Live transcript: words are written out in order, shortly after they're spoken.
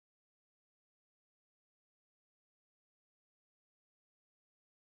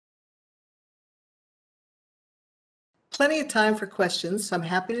plenty of time for questions, so I'm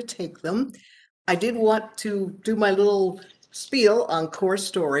happy to take them. I did want to do my little spiel on core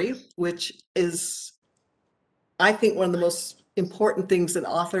story, which is, I think, one of the most important things an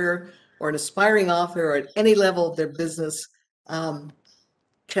author or an aspiring author or at any level of their business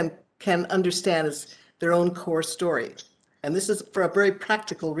can understand is their own core story. And this is for a very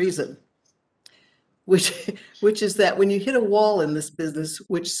practical reason, which is that when you hit a wall in this business,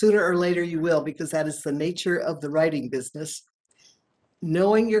 which sooner or later you will, because that is the nature of the writing business,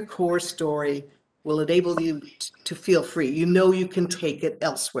 knowing your core story will enable you to feel free. You know you can take it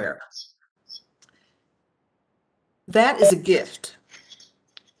elsewhere. That is a gift,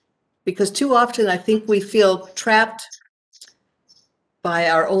 because too often I think we feel trapped by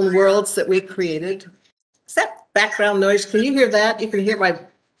our own worlds that we created. Is that background noise? Can you hear that? You can hear my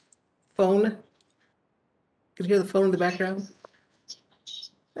phone. You can hear the phone in the background.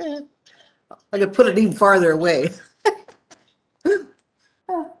 I could put it even farther away.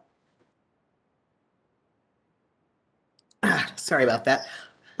 Sorry about that.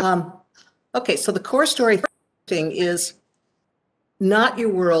 Okay, so the core story thing is not your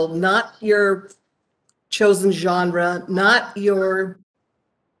world, not your chosen genre, not your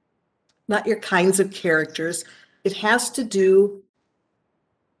kinds of characters. It has to do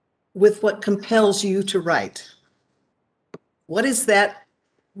with what compels you to write. What is that?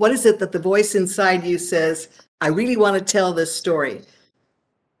 What is it that the voice inside you says, I really want to tell this story?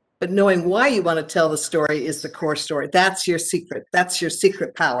 But knowing why you want to tell the story is the core story. That's your secret. That's your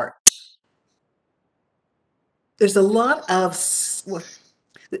secret power. There's a lot of,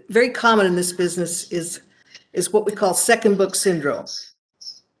 very common in this business is what we call second book syndrome.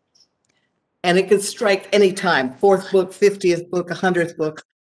 And it can strike any time, 4th book, 50th book, 100th book,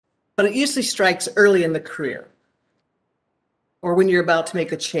 but it usually strikes early in the career or when you're about to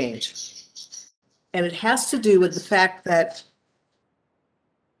make a change. And it has to do with the fact that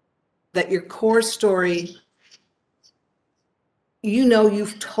your core story, you know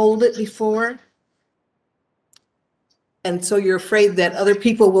you've told it before, and so you're afraid that other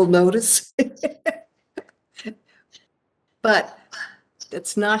people will notice. But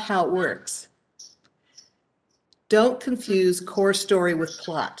that's not how it works. Don't confuse core story with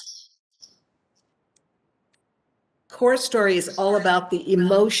plot. Core story is all about the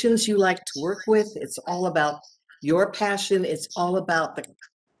emotions you like to work with. It's all about your passion. It's all about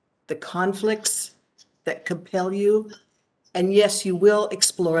the conflicts that compel you. And yes, you will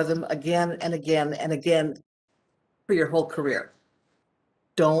explore them again and again and again for your whole career.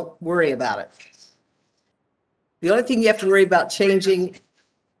 Don't worry about it. The only thing you have to worry about changing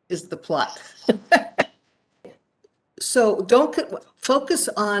is the plot. So don't focus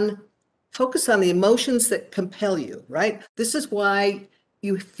on the emotions that compel you, right? This is why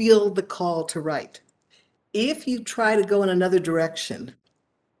you feel the call to write. If you try to go in another direction,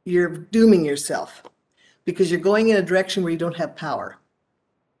 you're dooming yourself because you're going in a direction where you don't have power.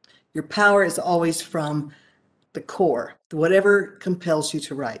 Your power is always from the core, whatever compels you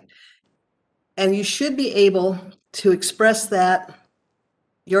to write. And you should be able to express that,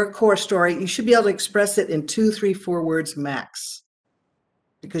 your core story, you should be able to express it in 2, 3, 4 words max.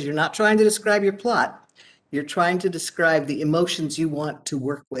 Because you're not trying to describe your plot. You're trying to describe the emotions you want to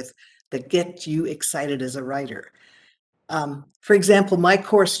work with that get you excited as a writer. For example, my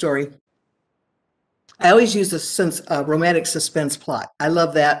core story, I always use a romantic suspense plot. I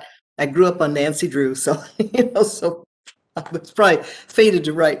love that. I grew up on Nancy Drew, so so I was probably fated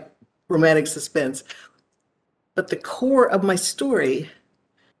to write romantic suspense. But the core of my story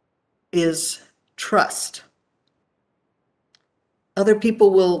is trust. Other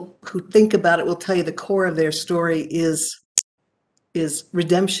people who think about it will tell you the core of their story is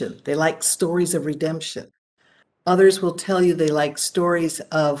redemption. They like stories of redemption. Others will tell you they like stories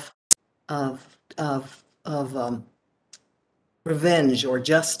of revenge or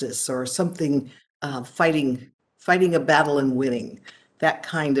justice or something, fighting a battle and winning. That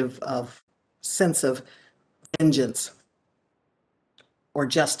kind of sense of vengeance, or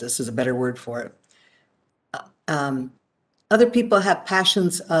justice is a better word for it. Other people have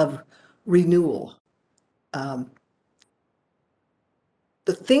passions of renewal. The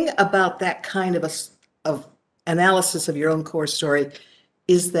thing about that kind of analysis of your own core story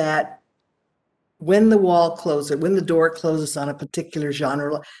is that when the wall closes, when the door closes on a particular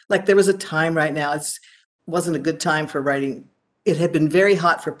genre, like there was a time right now, it wasn't a good time for writing. It had been very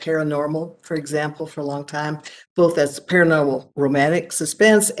hot for paranormal, for example, for a long time, both as paranormal romantic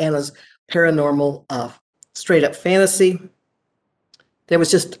suspense and as paranormal straight up fantasy. There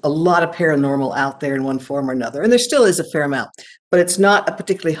was just a lot of paranormal out there in one form or another, and there still is a fair amount, but it's not a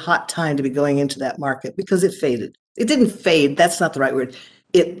particularly hot time to be going into that market because it faded. it didn't fade. That's not the right word.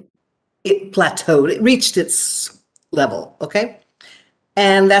 It plateaued. It reached its level. Okay.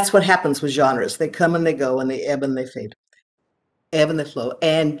 And that's what happens with genres. They come and they go, and they ebb and they fade, ebb and they flow.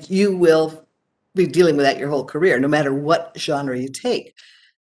 And you will be dealing with that your whole career, no matter what genre you take.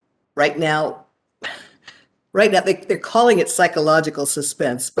 Right now, they're calling it psychological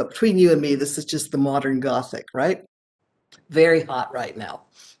suspense, but between you and me, this is just the modern Gothic, right? Very hot right now,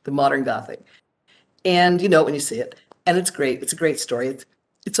 the modern Gothic. And you know when you see it, and it's great. It's a great story.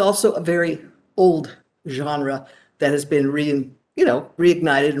 It's also a very old genre that has been reignited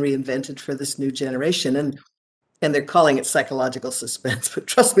and reinvented for this new generation. And they're calling it psychological suspense, but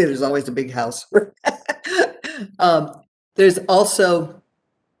trust me, there's always a big house. um, there's also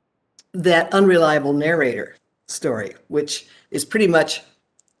that unreliable narrator story, which is pretty much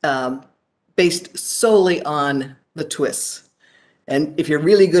based solely on the twists. And if you're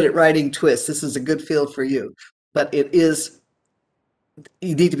really good at writing twists, this is a good field for you. But you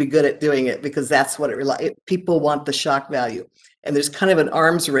need to be good at doing it, because that's what people want the shock value. And there's kind of an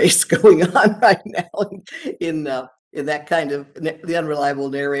arms race going on right now in that kind of the unreliable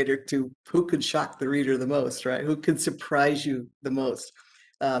narrator, to who could shock the reader the most, right? Who could surprise you the most?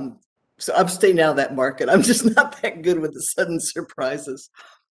 So I'm staying out of that market. I'm just not that good with the sudden surprises.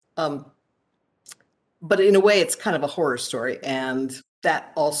 But in a way, it's kind of a horror story, and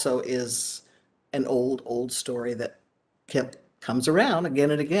that also is an old story that comes around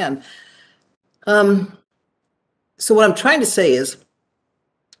again and again. So what I'm trying to say is,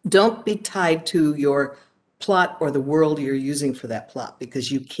 don't be tied to your plot or the world you're using for that plot,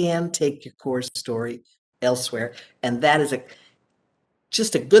 because you can take your core story elsewhere, and that is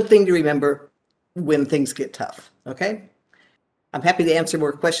just a good thing to remember when things get tough. Okay, I'm happy to answer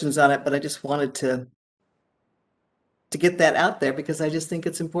more questions on it, but I just wanted to get that out there, because I just think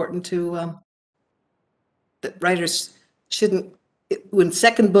it's important that writers shouldn't, when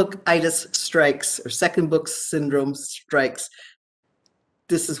second book itis strikes, or second book syndrome strikes,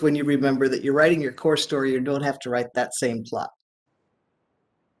 this is when you remember that you're writing your core story. You don't have to write that same plot.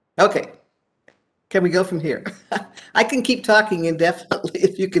 Okay, can we go from here? I can keep talking indefinitely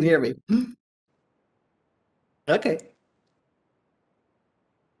if you can hear me. Okay.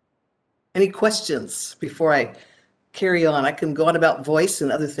 Any questions before I carry on? I can go on about voice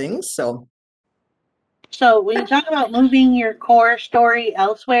and other things. So when you talk about moving your core story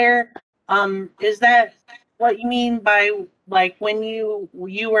elsewhere, is that what you mean by, like, when you're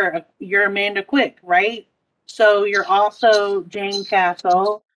Amanda Quick, right? So you're also Jayne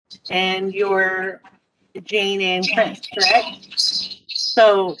Castle, and you're Jayne and Krentz, correct?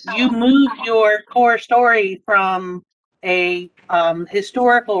 So you moved your core story from a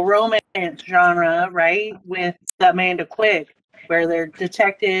historical romance genre, right, with Amanda Quick, where they're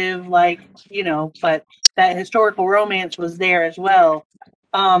detective, but that historical romance was there as well,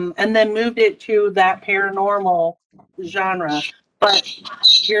 and then moved it to that paranormal genre.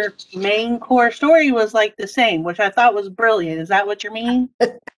 But your main core story was like the same, which I thought was brilliant. Is that what you mean?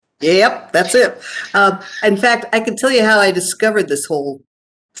 Yep, that's it. In fact, I can tell you how I discovered this whole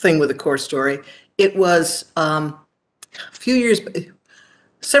thing with the core story. It was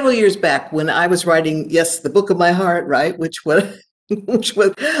several years back, when I was writing, yes, the book of my heart, right? Which was,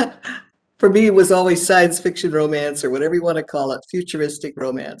 for me, it was always science fiction romance, or whatever you want to call it, futuristic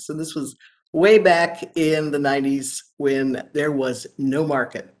romance. And this was way back in the 90s, when there was no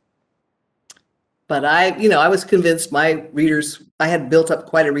market. But I was convinced my readers, I had built up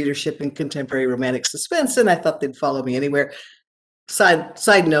quite a readership in contemporary romantic suspense, and I thought they'd follow me anywhere.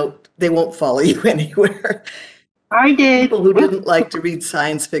 Side note, they won't follow you anywhere. I did. People who didn't like to read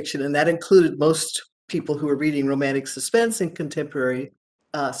science fiction, and that included most people who were reading romantic suspense and contemporary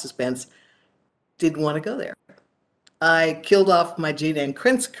suspense, didn't want to go there. I killed off my Jayne and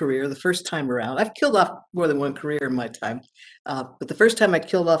Krentz career the first time around. I've killed off more than one career in my time, but the first time I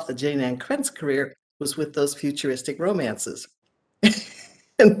killed off the Jayne and Krentz career was with those futuristic romances.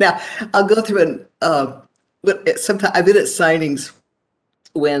 And now I'll go through sometimes I've been at signings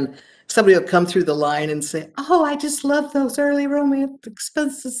when somebody will come through the line and say, "Oh, I just love those early romantic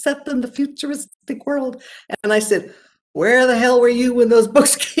suspenses set in the futuristic world." And I said, "Where the hell were you when those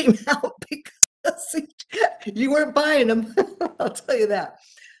books came out? Because you weren't buying them." I'll tell you that.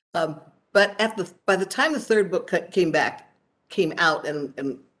 But by the time the third book came out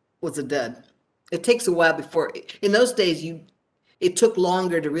and was a dud, it takes a while before. In those days, it took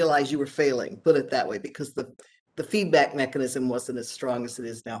longer to realize you were failing. Put it that way, because the feedback mechanism wasn't as strong as it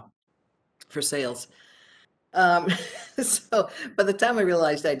is now for sales. So by the time I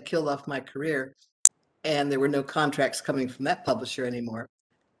realized I'd killed off my career and there were no contracts coming from that publisher anymore,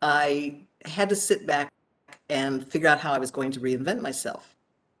 I had to sit back and figure out how I was going to reinvent myself.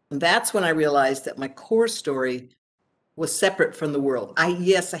 And that's when I realized that my core story was separate from the world.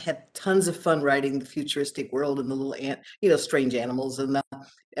 Yes, I had tons of fun writing the futuristic world and the little strange animals and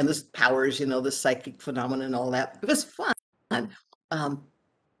the powers, the psychic phenomena and all that. It was fun.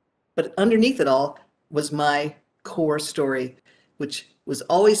 But underneath it all was my core story, which was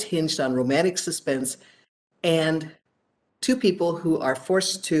always hinged on romantic suspense and two people who are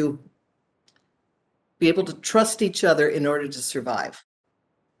forced to be able to trust each other in order to survive.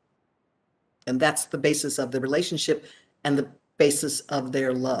 And that's the basis of the relationship and the basis of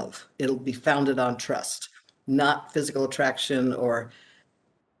their love. It'll be founded on trust, not physical attraction or,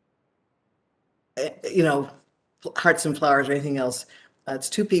 hearts and flowers or anything else. It's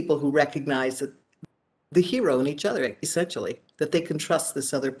two people who recognize that the hero in each other, essentially, that they can trust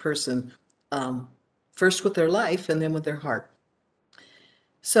this other person, first with their life and then with their heart.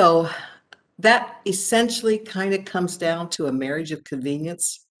 So that essentially kind of comes down to a marriage of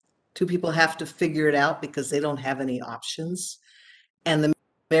convenience. Two people have to figure it out because they don't have any options. And the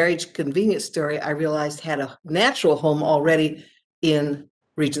marriage convenience story, I realized, had a natural home already in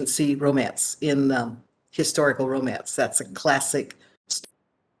Regency romance, in historical romance. That's a classic story.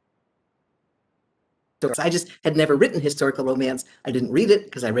 I just had never written historical romance. I didn't read it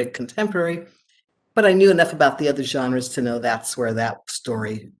because I read contemporary, but I knew enough about the other genres to know that's where that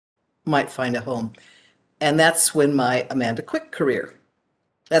story might find a home. And that's when my Amanda Quick career,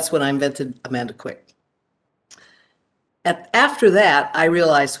 that's when I invented Amanda Quick. After that, I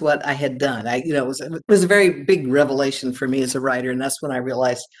realized what I had done. It was a very big revelation for me as a writer. And that's when I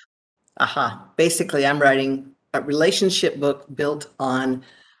realized, basically I'm writing a relationship book built on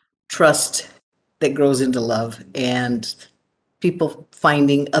trust that grows into love and people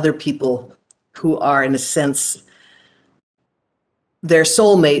finding other people who are, in a sense, their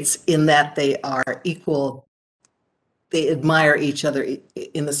soulmates in that they are equal. They admire each other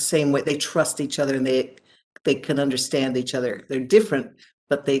in the same way. They trust each other and they can understand each other. They're different,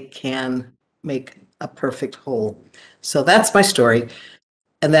 but they can make a perfect whole. So that's my story.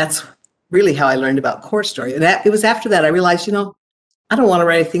 And that's really how I learned about core story. And it was after that I realized, I don't want to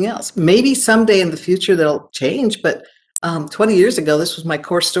write anything else. Maybe someday in the future that'll change, but 20 years ago, this was my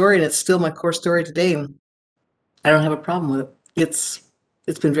core story and it's still my core story today. And I don't have a problem with it.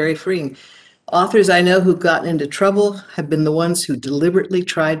 It's been very freeing. Authors I know who've gotten into trouble have been the ones who deliberately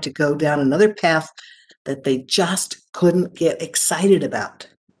tried to go down another path that they just couldn't get excited about.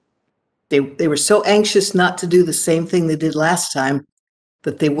 They were so anxious not to do the same thing they did last time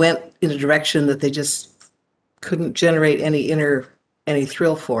that they went in a direction that they just couldn't generate any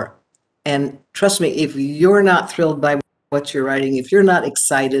thrill for. And trust me, if you're not thrilled by what you're writing, if you're not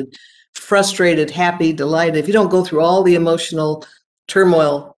excited, frustrated, happy, delighted, if you don't go through all the emotional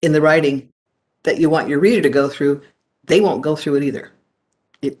turmoil in the writing that you want your reader to go through, they won't go through it either.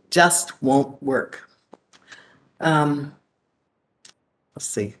 It just won't work. Let's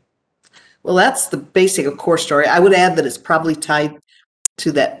see. Well, that's the basic of core story. I would add that it's probably tied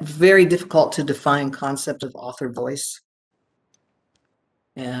to that very difficult to define concept of author voice.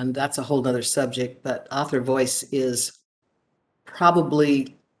 And that's a whole other subject, but author voice is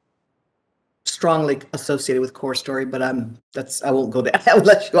probably strongly associated with core story, but I won't go there.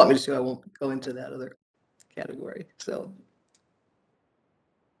 Unless you want me to, I won't go into that other category. So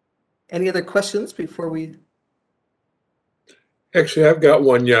any other questions before we? Actually, I've got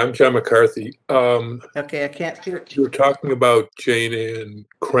one. Yeah, I'm John McCarthy. Okay, I can't hear it. You were talking about Jayne and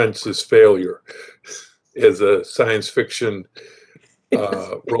Krentz's failure as a science fiction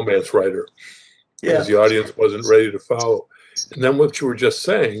romance writer, because the audience wasn't ready to follow. And then what you were just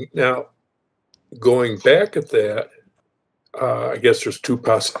saying, now going back at that, I guess there's two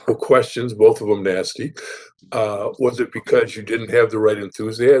possible questions, both of them nasty. Was it because you didn't have the right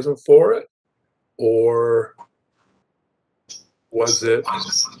enthusiasm for it? Or was the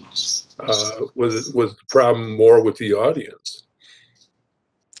problem more with the audience?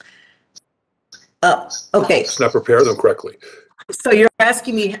 Okay. Let's not prepare them correctly. So you're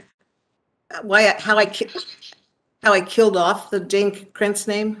asking me how I killed off the Jayne Krentz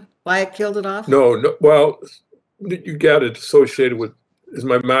name? Why I killed it off? No. Well, you got it associated with, as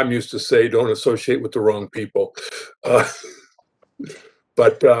my mom used to say, don't associate with the wrong people. Well,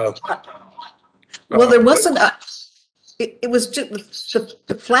 there wasn't it was just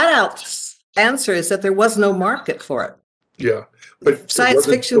the flat out answer is that there was no market for it. Yeah. But science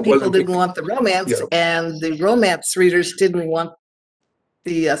fiction people didn't want the romance, and the romance readers didn't want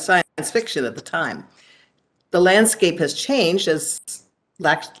the science fiction at the time. The landscape has changed, as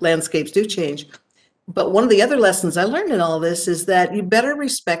landscapes do change. But one of the other lessons I learned in all this is that you better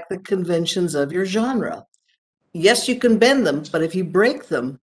respect the conventions of your genre. Yes, you can bend them, but if you break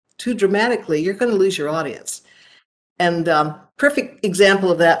them too dramatically, you're going to lose your audience. And perfect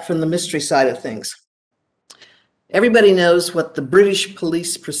example of that from the mystery side of things. Everybody knows what the British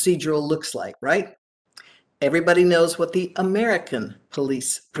police procedural looks like, right? Everybody knows what the American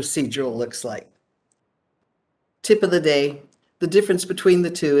police procedural looks like. Tip of the day, the difference between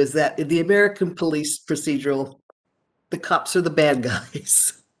the two is that in the American police procedural, the cops are the bad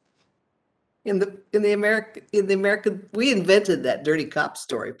guys. In the American, we invented that dirty cop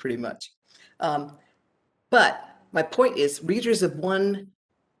story pretty much. But my point is, readers of one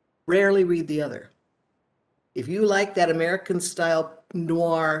rarely read the other. If you like that American style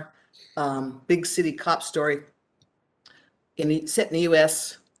noir, big city cop story set in the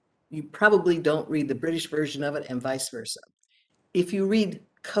US, you probably don't read the British version of it, and vice versa. If you read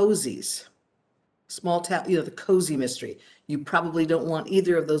cozies, small town, the cozy mystery, you probably don't want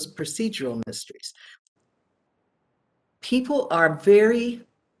either of those procedural mysteries. People are very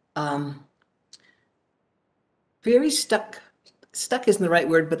stuck isn't the right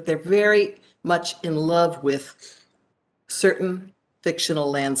word, but they're very much in love with certain fictional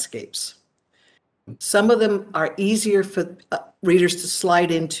landscapes. Some of them are easier for readers to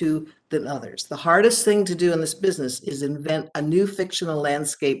slide into than others. The hardest thing to do in this business is invent a new fictional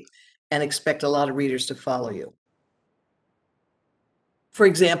landscape and expect a lot of readers to follow you. For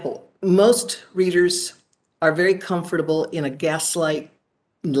example, most readers are very comfortable in a gaslight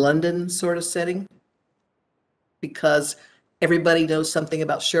London sort of setting because everybody knows something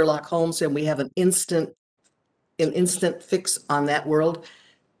about Sherlock Holmes and we have an instant fix on that world.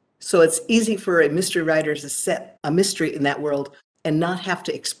 So it's easy for a mystery writer to set a mystery in that world and not have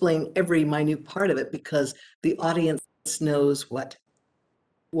to explain every minute part of it because the audience knows what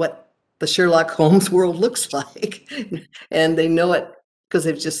the Sherlock Holmes world looks like. And they know it because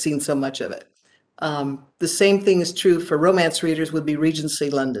they've just seen so much of it. The same thing is true for romance readers would be Regency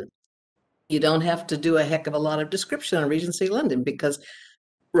London. You don't have to do a heck of a lot of description on Regency London because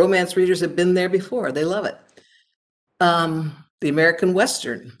romance readers have been there before. They love it. The American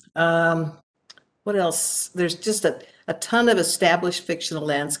Western. What else? There's just a ton of established fictional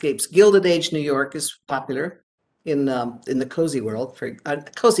landscapes. Gilded Age New York is popular in the cozy world. For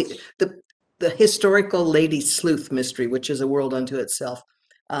cozy, the historical lady sleuth mystery, which is a world unto itself,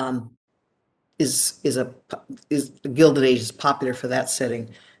 is Gilded Age is popular for that setting.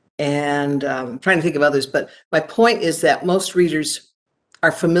 And I'm trying to think of others, but my point is that most readers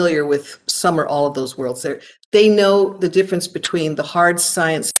are familiar with some or all of those worlds. They know the difference between the hard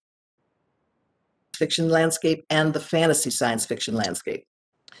science fiction landscape and the fantasy science fiction landscape.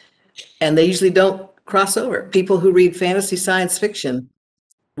 And they usually don't cross over. People who read fantasy science fiction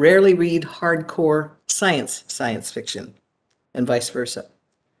rarely read hardcore science fiction, and vice versa.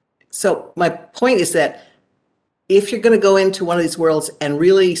 So my point is that if you're going to go into one of these worlds and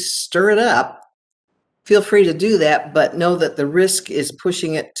really stir it up, feel free to do that, but know that the risk is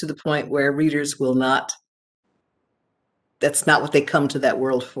pushing it to the point where readers will not, that's not what they come to that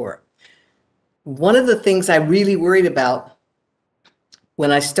world for. One of the things I really worried about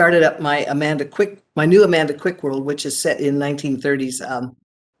when I started up my new Amanda Quick world, which is set in 1930s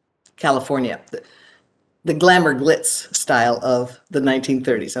California, the glamour glitz style of the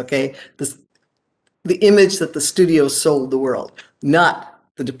 1930s, okay? The image that the studios sold the world, not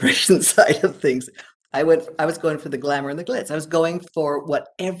the depression side of things. I was going for the glamour and the glitz. I was going for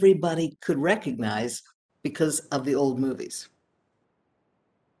what everybody could recognize because of the old movies.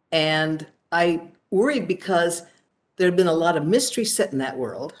 And I worried because there had been a lot of mystery set in that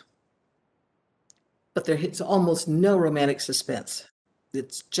world, but there's almost no romantic suspense.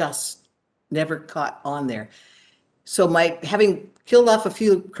 It's just never caught on there. So having killed off a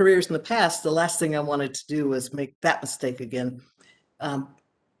few careers in the past, the last thing I wanted to do was make that mistake again.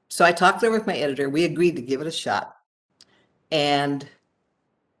 So I talked over with my editor. We agreed to give it a shot. And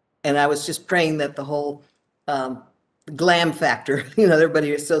I was just praying that the whole glam factor,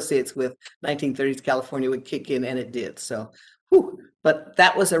 everybody associates with 1930s California would kick in, and it did. So, but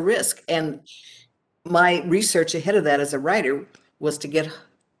that was a risk. And my research ahead of that as a writer was to get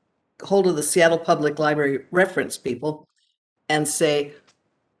hold of the Seattle Public Library reference people and say,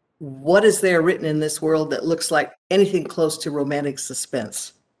 what is there written in this world that looks like anything close to romantic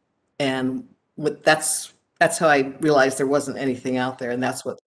suspense? And that's how I realized there wasn't anything out there. And that's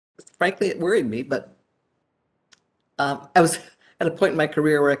what, frankly, it worried me. But I was at a point in my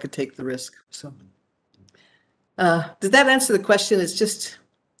career where I could take the risk. So did that answer the question? It's just,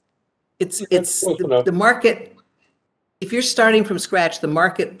 it's the market. If you're starting from scratch, the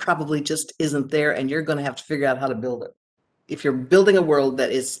market probably just isn't there, and you're going to have to figure out how to build it. If you're building a world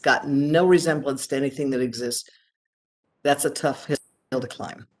that has got no resemblance to anything that exists, that's a tough hill to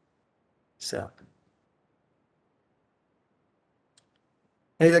climb. So,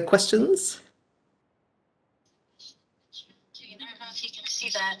 any other questions? Jayne, I don't know if you can see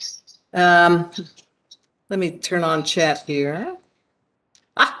that. Let me turn on chat here.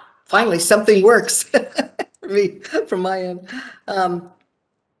 Ah, finally, something works for me, from my end.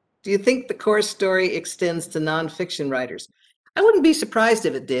 Do you think the core story extends to nonfiction writers? I wouldn't be surprised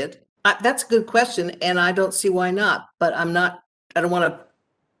if it did. That's a good question, and I don't see why not, but I don't want to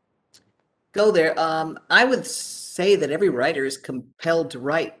go there. I would say that every writer is compelled to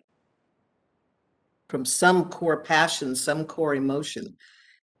write from some core passion, some core emotion.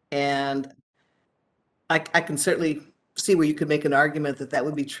 And I can certainly see where you could make an argument that that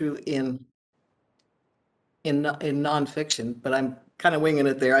would be true in nonfiction, but I'm kind of winging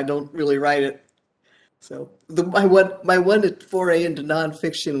it there. I don't really write it. So my one foray into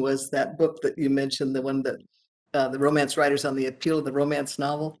nonfiction was that book that you mentioned, the one that the romance writers on the appeal of the romance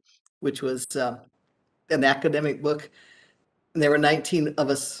novel, which was an academic book. And there were 19 of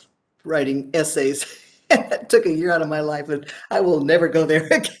us writing essays. It took a year out of my life, and I will never go there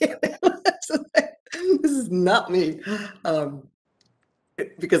again. This is not me,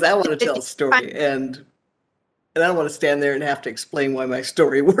 because I want to tell a story, and I don't want to stand there and have to explain why my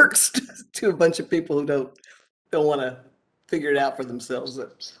story works to a bunch of people who don't want to figure it out for themselves.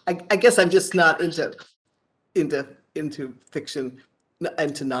 I guess I'm just not into fiction,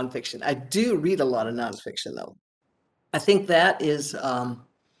 into nonfiction. I do read a lot of nonfiction, though. I think that is, I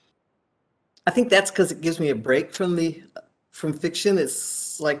think that's because it gives me a break from fiction.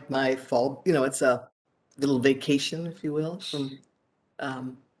 It's like my fall, it's a little vacation, if you will, from,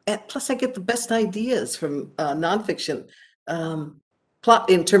 and plus I get the best ideas from nonfiction, plot,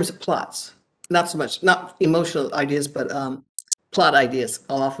 in terms of plots, not so much, not emotional ideas, but plot ideas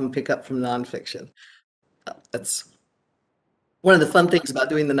I'll often pick up from nonfiction. That's one of the fun things about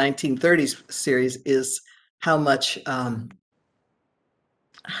doing the 1930s series is how much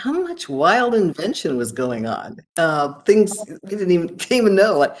wild invention was going on. Things we didn't even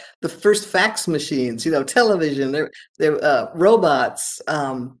know, like the first fax machines, television, there robots.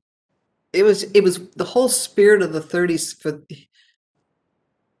 It was the whole spirit of the 30s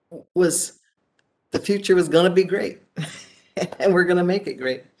was the future was going to be great, and we're going to make it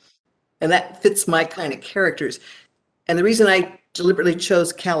great, and that fits my kind of characters. And the reason I deliberately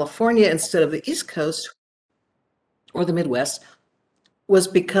chose California instead of the East Coast or the Midwest was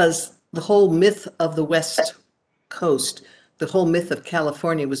because the whole myth of the West Coast, the whole myth of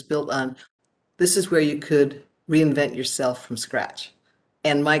California was built on, this is where you could reinvent yourself from scratch.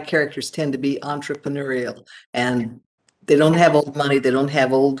 And my characters tend to be entrepreneurial, and they don't have old money. They don't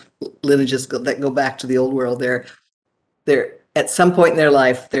have old lineages that go back to the old world. They're at some point in their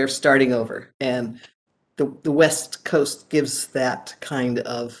life, they're starting over. And the West Coast gives that kind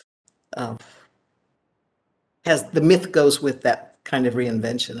of, has the myth goes with that kind of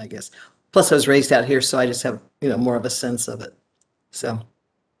reinvention, I guess. Plus I was raised out here, so I just have, more of a sense of it. So,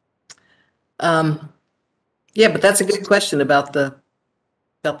 yeah, but that's a good question about the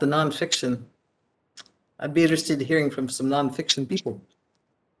nonfiction. I'd be interested in hearing from some nonfiction people.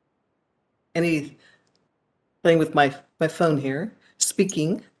 Any, playing with my phone here,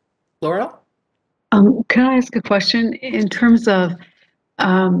 speaking, Laura? Can I ask a question in terms of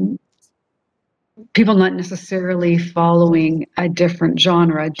people not necessarily following a different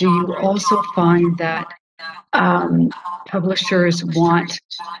genre? Do you also find that publishers want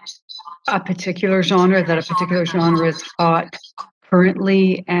a particular genre, that a particular genre is hot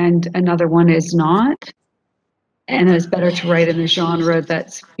currently and another one is not? And it's better to write in a genre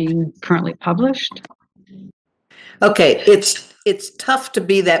that's being currently published? Okay, it's tough to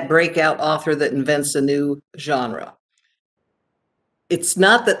be that breakout author that invents a new genre. It's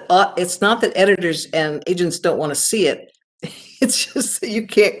not that editors and agents don't want to see it. It's just that you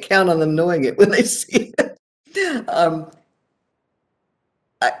can't count on them knowing it when they see it.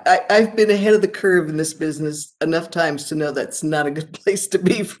 I've been ahead of the curve in this business enough times to know that's not a good place to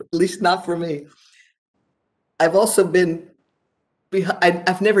be, at least not for me. I've also been behind,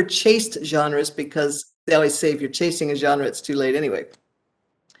 I've never chased genres because they always say if you're chasing a genre, it's too late anyway.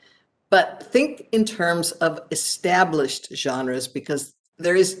 But think in terms of established genres, because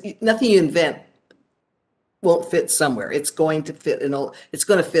there is nothing you invent won't fit somewhere. It's going to fit it's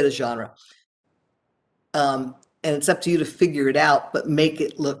going to fit a genre. And it's up to you to figure it out, but make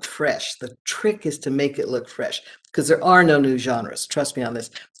it look fresh. The trick is to make it look fresh, because there are no new genres. Trust me on this.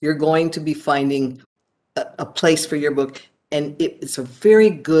 You're going to be finding a place for your book, and it's a very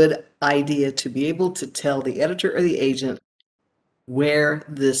good idea to be able to tell the editor or the agent where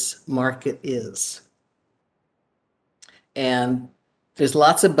this market is. And there's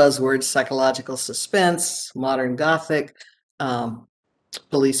lots of buzzwords: psychological suspense, modern Gothic,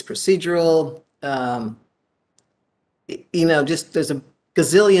 police procedural, just there's a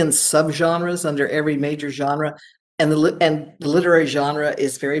gazillion subgenres under every major genre. And the literary genre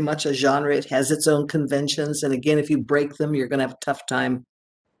is very much a genre. It has its own conventions. And again, if you break them, you're going to have a tough time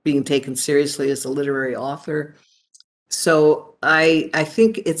being taken seriously as a literary author. So I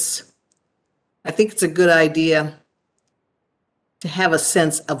think it's a good idea to have a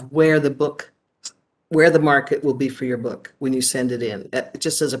sense of where the market will be for your book when you send it in,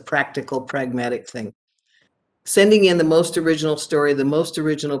 just as a practical, pragmatic thing. Sending in the most original story, the most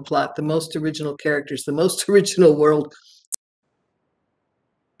original plot, the most original characters, the most original world,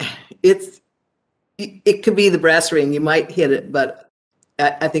 it could be the brass ring. You might hit it, but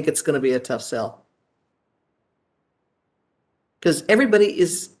I think it's going to be a tough sell. Because everybody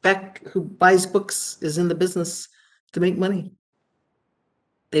who buys books is in the business to make money.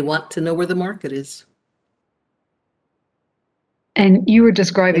 They want to know where the market is. And you were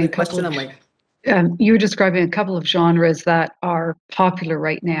describing Any question on my... you were describing a couple of genres that are popular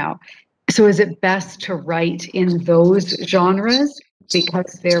right now. So is it best to write in those genres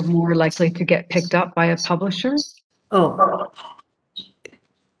because they're more likely to get picked up by a publisher? Oh,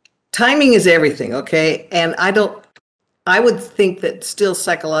 timing is everything, okay? And I would think that still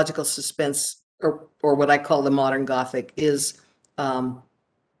psychological suspense, or what I call the modern Gothic, is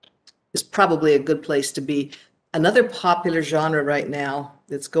probably a good place to be. Another popular genre right now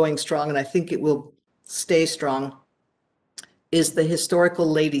that's going strong, and I think it will stay strong, is the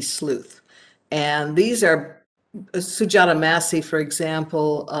historical lady sleuth. And these are Sujata Massey, for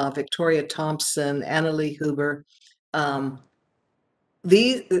example, Victoria Thompson, Annalee Huber.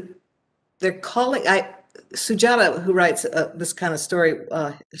 They're calling, Sujata, who writes this kind of story,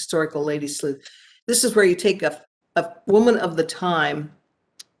 historical lady sleuth. This is where you take a woman of the time,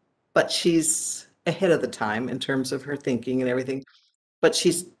 but she's ahead of the time in terms of her thinking and everything. But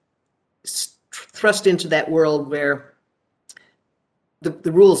she's thrust into that world where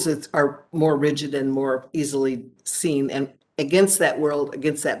the rules are more rigid and more easily seen. And against that world,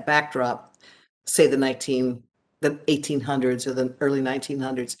 against that backdrop, say the 1800s or the early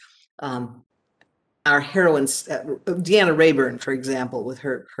 1900s, our heroines, Deanna Rayburn, for example, with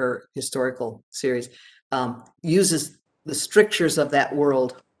her historical series, uses the strictures of that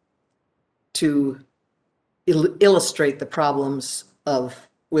world to illustrate the problems of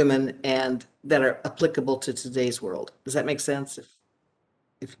women and that are applicable to today's world. Does that make sense? If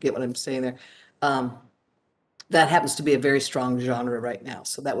you get what I'm saying there. That happens to be a very strong genre right now.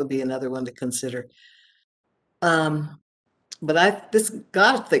 So that would be another one to consider. But this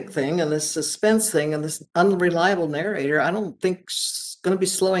Gothic thing and this suspense thing and this unreliable narrator, I don't think it's going to be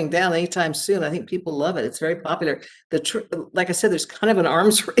slowing down anytime soon. I think people love it. It's very popular. Like I said, there's kind of an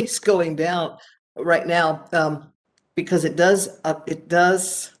arms race going down right now, because it does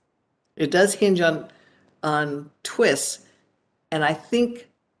hinge on twists. And I think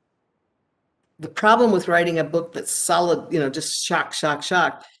the problem with writing a book that's solid, just shock,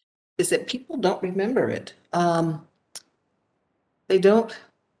 is that people don't remember it. They don't.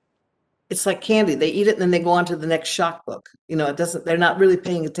 It's like candy. They eat it and then they go on to the next shock book. They're not really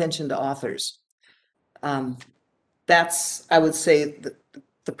paying attention to authors. That's, I would say,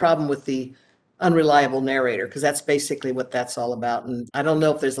 the problem with the unreliable narrator, because that's basically what that's all about. And I don't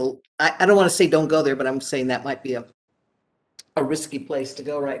know if there's I don't want to say don't go there, but I'm saying that might be a risky place to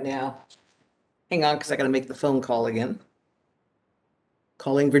go right now. Hang on, because I got to make the phone call again.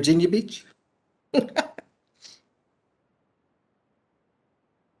 Calling Virginia Beach.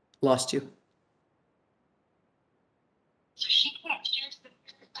 Lost you. So she can't hear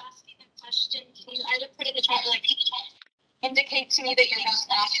asking the question. Can you either put in the chat or indicate to me that you're not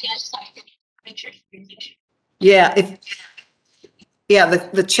asking us so I can make sure? Yeah, the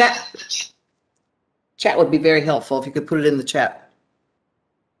chat would be very helpful if you could put it in the chat.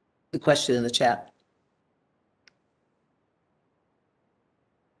 The question in the chat.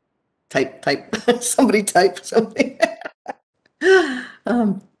 Type. Somebody type something.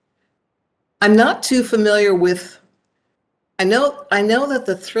 I'm not too familiar with. I know that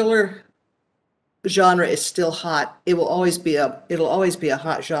the thriller genre is still hot. It'll always be a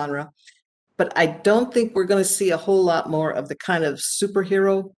hot genre, but I don't think we're going to see a whole lot more of the kind of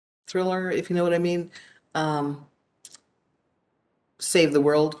superhero thriller, if you know what I mean. Save the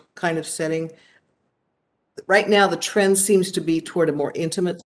world kind of setting. Right now, the trend seems to be toward a more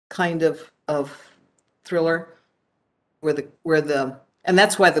intimate kind of thriller, and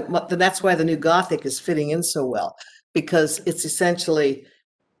that's why the new Gothic is fitting in so well, because it's essentially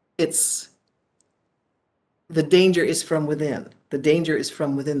the danger is from within. The danger is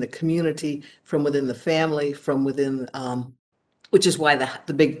from within the community, from within the family, from within, which is why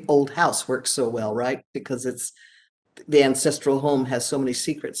the big old house works so well, right? Because it's the ancestral home has so many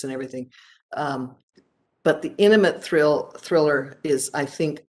secrets and everything. But the intimate thriller is, I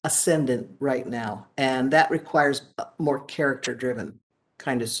think, ascendant right now, and that requires a more character-driven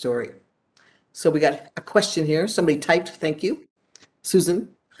kind of story. So we got a question here. Somebody typed, thank you, Susan.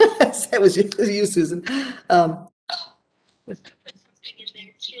 That was you, Susan.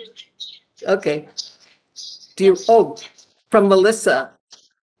 Okay. From Melissa,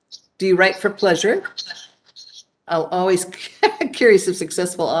 do you write for pleasure? I'm always curious if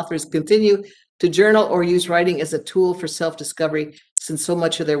successful authors continue to journal or use writing as a tool for self-discovery, since so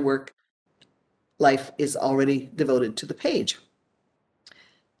much of their work life is already devoted to the page.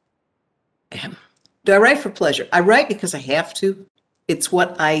 Do I write for pleasure? I write because I have to. It's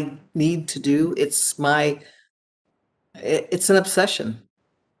what I need to do. It's an obsession.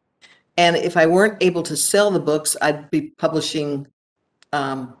 And if I weren't able to sell the books, I'd be publishing,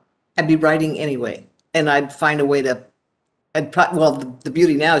 I'd be writing anyway. And I'd find a way to, the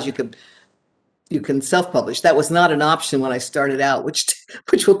beauty now is you can self-publish. That was not an option when I started out, which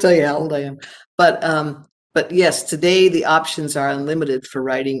will tell you how old I am. But yes, today the options are unlimited for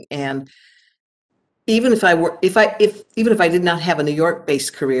writing. And even if I did not have a New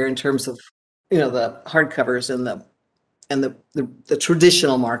York-based career in terms of, the hardcovers and the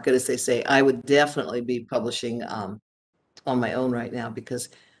traditional market, as they say, I would definitely be publishing on my own right now, because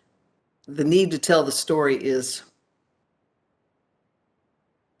the need to tell the story is,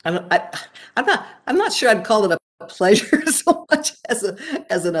 I'm not sure I'd call it a pleasure so much as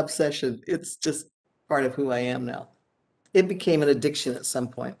an obsession. It's just part of who I am now. It became an addiction at some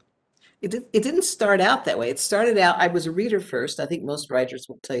point. It didn't start out that way. It started out, I was a reader first. I think most writers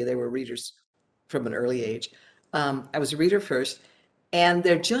will tell you they were readers from an early age. I was a reader first, and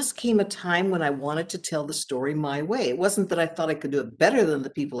there just came a time when I wanted to tell the story my way. It wasn't that I thought I could do it better than the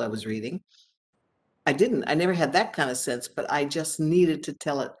people I was reading. I didn't. I never had that kind of sense, but I just needed to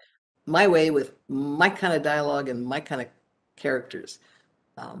tell it my way with my kind of dialogue and my kind of characters.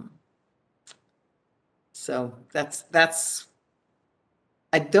 So that's.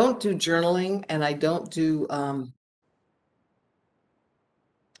 I don't do journaling, and I don't do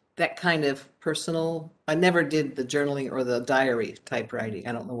that kind of personal. I never did the journaling or the diary type writing.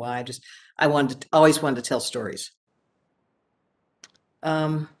 I don't know why. I always wanted to tell stories.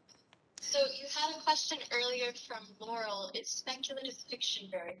 So you had a question earlier from Laurel. Is speculative fiction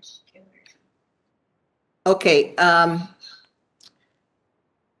very popular? Okay.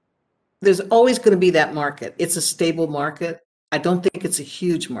 There's always going to be that market. It's a stable market. I don't think it's a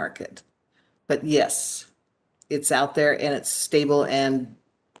huge market, but yes, it's out there and it's stable, and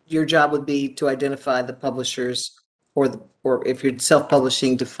your job would be to identify the publishers, or if you're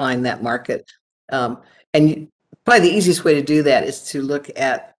self-publishing, to find that market. And probably the easiest way to do that is to look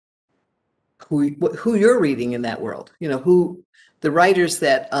at who you're reading in that world. Who the writers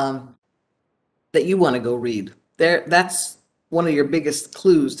that you want to go read. That's one of your biggest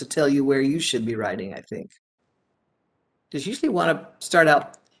clues to tell you where you should be writing, I think. Because you usually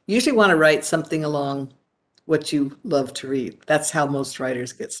want to write something along what you love to read. That's how most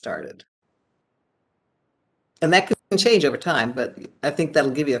writers get started. And that can change over time, but I think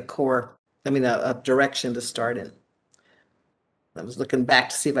that'll give you a direction to start in. I was looking back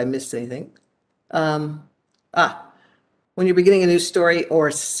to see if I missed anything. When you're beginning a new story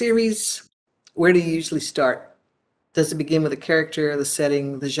or series, where do you usually start? Does it begin with a character, the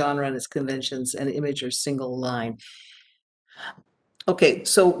setting, the genre and its conventions, an image, or single line? Okay,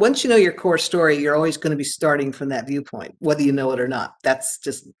 so once you know your core story, you're always going to be starting from that viewpoint, whether you know it or not.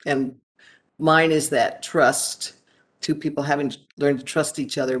 And mine is that trust, two people having to learn to trust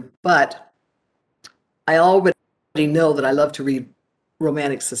each other. But I already know that I love to read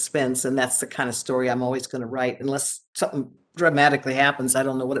romantic suspense, and that's the kind of story I'm always going to write, unless something dramatically happens. I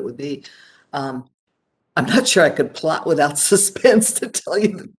don't know what it would be. I'm not sure I could plot without suspense, to tell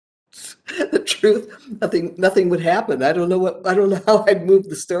you the truth. Nothing would happen. I don't know how I'd move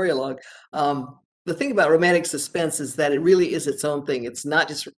the story along. The thing about romantic suspense is that it really is its own thing. It's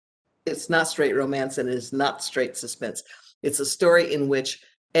not straight romance, and it is not straight suspense. It's a story in which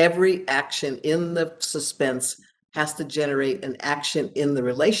every action in the suspense has to generate an action in the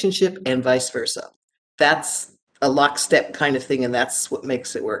relationship, and vice versa. That's a lockstep kind of thing, and that's what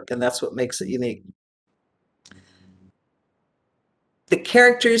makes it work, and that's what makes it unique. The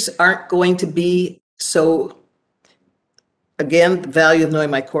characters aren't going to be so, again, the value of knowing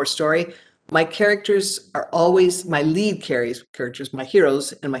my core story. My characters are always, my lead characters, my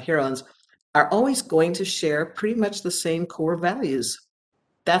heroes and my heroines, are always going to share pretty much the same core values.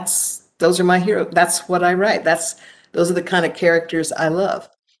 Those are my heroes. That's what I write. Those are the kind of characters I love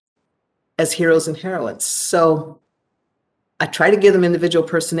as heroes and heroines. So I try to give them individual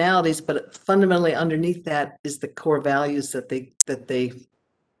personalities, but fundamentally underneath that is the core values that they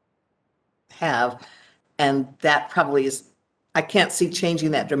have. And that probably is, I can't see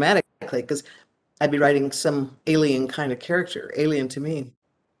changing that dramatically, because I'd be writing some alien kind of character, alien to me.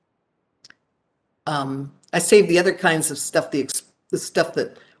 I save the other kinds of stuff, the stuff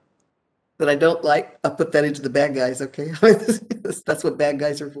that I don't like. I'll put that into the bad guys, okay? That's what bad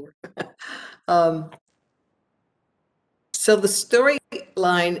guys are for. So the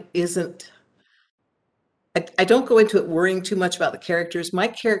storyline isn't, I don't go into it worrying too much about the characters. My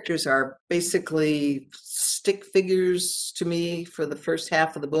characters are basically stick figures to me for the first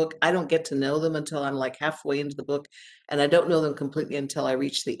half of the book. I don't get to know them until I'm like halfway into the book, and I don't know them completely until I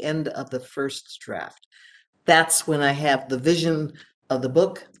reach the end of the first draft. That's when I have the vision of the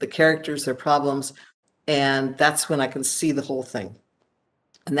book, the characters, their problems, and that's when I can see the whole thing.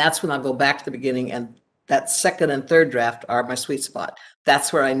 And that's when I'll go back to the beginning, and that second and third draft are my sweet spot.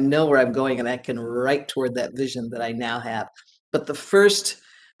 That's where I know where I'm going, and I can write toward that vision that I now have. But the first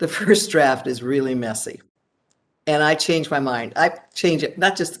draft is really messy. And I change my mind. I change it,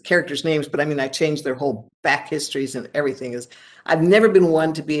 not just the characters' names, but I mean, I change their whole back histories and everything. I've never been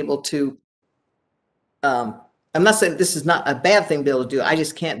one to be able to, I'm not saying this is not a bad thing to be able to do. I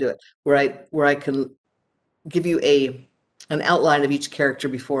just can't do it. Where I can give you an outline of each character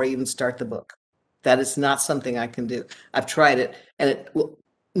before I even start the book. That is not something I can do. I've tried it, and it will,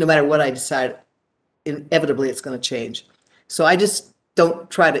 no matter what I decide, inevitably it's going to change. So I just don't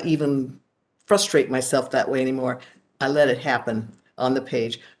try to even frustrate myself that way anymore. I let it happen on the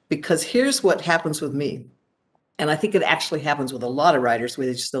page, because here's what happens with me. And I think it actually happens with a lot of writers where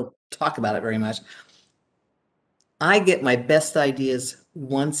they just don't talk about it very much. I get my best ideas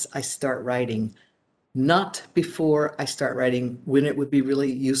once I start writing, not before I start writing, when it would be really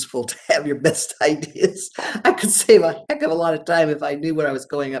useful to have your best ideas. I could save a heck of a lot of time if I knew where I was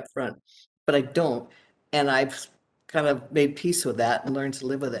going up front, but I don't. And I've kind of made peace with that and learned to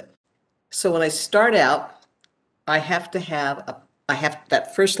live with it. So when I start out, I have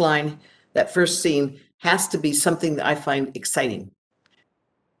that first line, that first scene has to be something that I find exciting.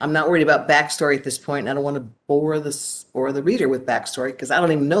 I'm not worried about backstory at this point. I don't want to bore the reader with backstory, because I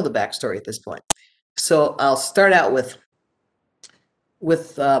don't even know the backstory at this point. So I'll start out with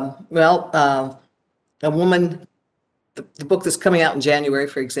a woman, the book that's coming out in January,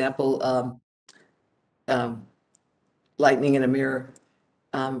 for example, Lightning in a Mirror.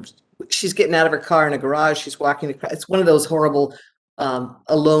 She's getting out of her car in a garage. She's walking across. It's one of those horrible,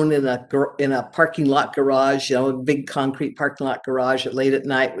 alone in a parking lot garage, a big concrete parking lot garage late at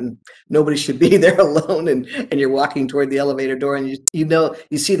night when nobody should be there, alone, and you're walking toward the elevator door, and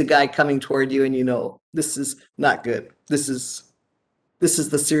you see the guy coming toward you, and you know this is not good. This is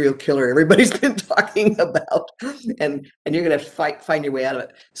the serial killer everybody's been talking about, and you're going to find your way out of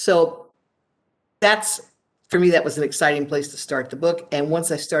it. So for me, that was an exciting place to start the book. And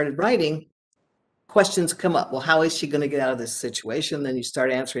once I started writing, questions come up. Well, how is she going to get out of this situation? Then you start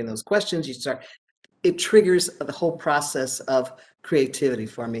answering those questions. It triggers the whole process of creativity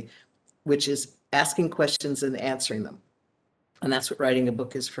for me, which is asking questions and answering them. And that's what writing a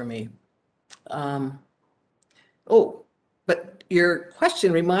book is for me. But your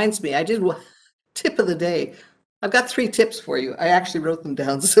question reminds me, I did one tip of the day. I've got 3 tips for you. I actually wrote them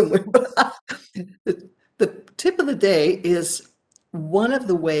down somewhere. The tip of the day is, one of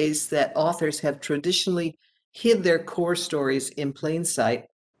the ways that authors have traditionally hid their core stories in plain sight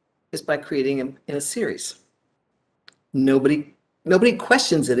is by creating them in a series. Nobody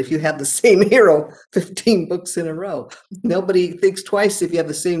questions it if you have the same hero 15 books in a row. Nobody thinks twice if you have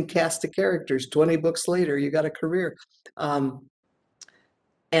the same cast of characters. 20 books later, you got a career. And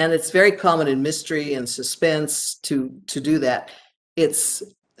it's very common in mystery and suspense to do that. It's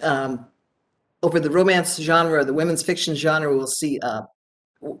over the romance genre, the women's fiction genre, we'll see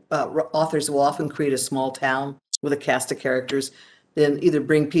authors will often create a small town with a cast of characters, then either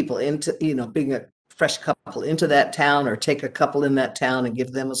bring people into, bring a fresh couple into that town, or take a couple in that town and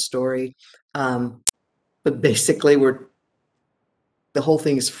give them a story. But basically, the whole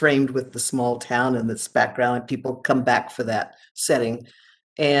thing is framed with the small town and its background, and people come back for that setting.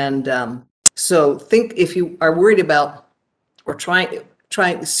 And so think, if you are worried about or trying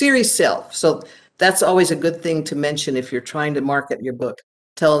series self. So that's always a good thing to mention if you're trying to market your book.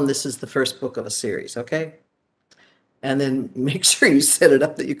 Tell them this is the first book of a series, okay? And then make sure you set it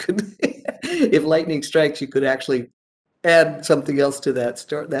up that you could, if lightning strikes, you could actually add something else to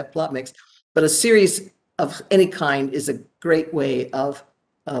that plot mix. But a series of any kind is a great way of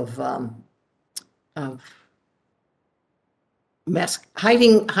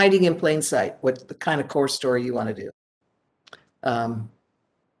hiding in plain sight what the kind of core story you want to do.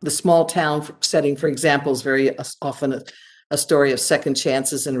 The small town setting, for example, is very often a story of second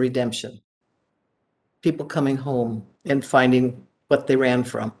chances and redemption. People coming home and finding what they ran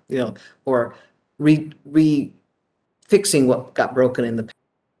from, or fixing what got broken in the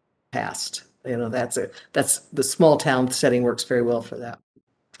past. That's the small town setting works very well for that.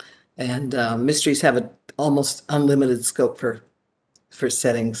 And mysteries have an almost unlimited scope for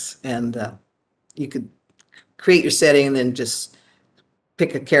settings, and you could create your setting and then just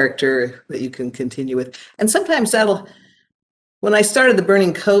pick a character that you can continue with. And sometimes when I started the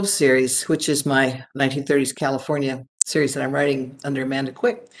Burning Cove series, which is my 1930s California series that I'm writing under Amanda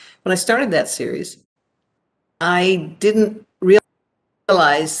Quick, when I started that series, I didn't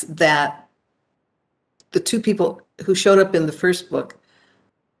realize that the two people who showed up in the first book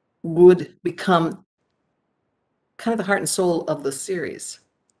would become kind of the heart and soul of the series.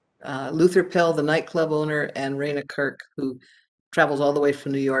 Luther Pell, the nightclub owner, and Raina Kirk, who travels all the way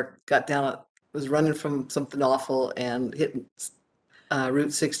from New York, was running from something awful and hit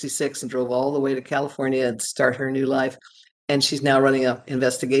Route 66 and drove all the way to California to start her new life. And she's now running an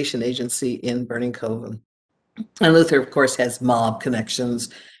investigation agency in Burning Cove. And Luther, of course, has mob connections,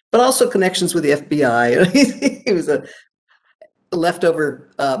 but also connections with the FBI. He was a leftover.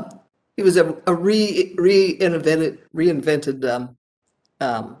 He was a reinvented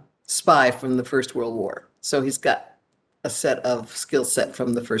spy from the First World War. So he's got a set of skill set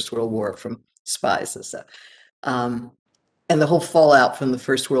from the First World War, from spies and stuff. And the whole fallout from the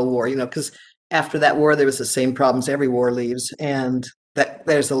First World War, because after that war, there was the same problems every war leaves. And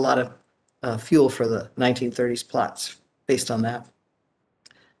there's a lot of fuel for the 1930s plots based on that.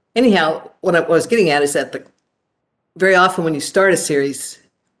 Anyhow, what I was getting at is that very often when you start a series,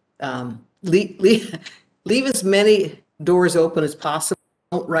 leave as many doors open as possible.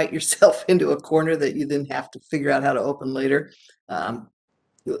 Don't write yourself into a corner that you then have to figure out how to open later.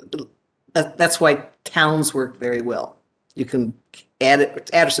 That's why towns work very well. You can add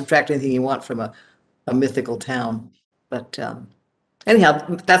or subtract anything you want from a mythical town. But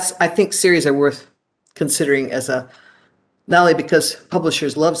anyhow, I think series are worth considering as not only because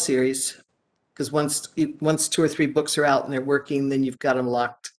publishers love series, because once 2 or 3 books are out and they're working, then you've got them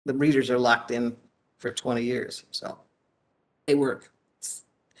locked. The readers are locked in for 20 years. So they work.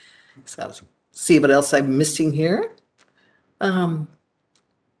 So let's see what else I'm missing here.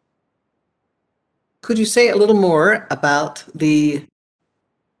 Could you say a little more about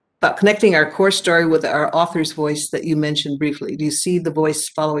connecting our core story with our author's voice that you mentioned briefly? Do you see the voice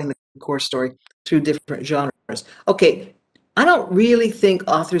following the core story through different genres? Okay, I don't really think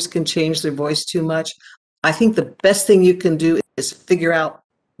authors can change their voice too much. I think the best thing you can do is figure out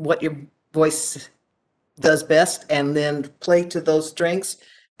what your voice does best and then play to those strengths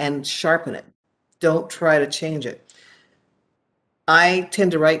and sharpen it. Don't try to change it. I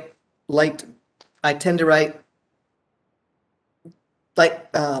tend to write like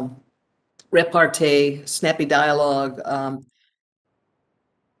repartee, snappy dialogue,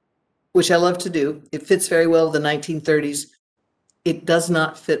 which I love to do. It fits very well with the 1930s. It does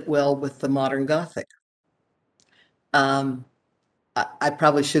not fit well with the modern Gothic. I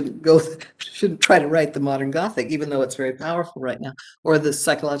probably shouldn't try to write the modern Gothic, even though it's very powerful right now, or the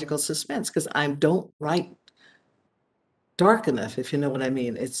psychological suspense, because I don't write dark enough, if you know what I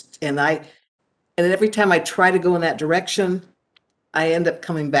mean. And every time I try to go in that direction, I end up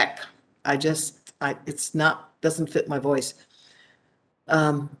coming back. Doesn't fit my voice.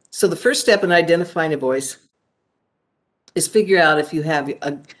 So the first step in identifying a voice is figure out if you have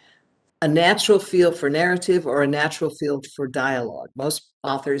a natural feel for narrative or a natural feel for dialogue. Most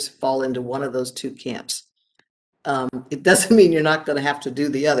authors fall into one of those two camps. It doesn't mean you're not going to have to do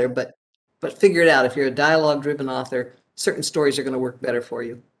the other, but figure it out. If you're a dialogue-driven author, certain stories are going to work better for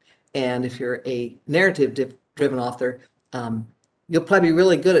you. And if you're a narrative-driven author, you'll probably be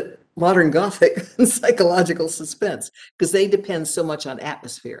really good at modern Gothic and psychological suspense, because they depend so much on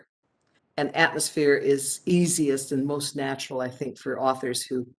atmosphere. And atmosphere is easiest and most natural, I think, for authors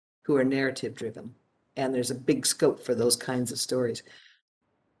who are narrative-driven. And there's a big scope for those kinds of stories.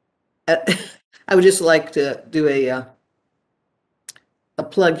 I would just like to do a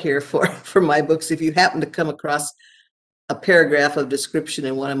plug here for my books. If you happen to come across a paragraph of description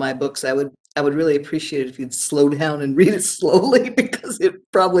in one of my books, I would really appreciate it if you'd slow down and read it slowly, because it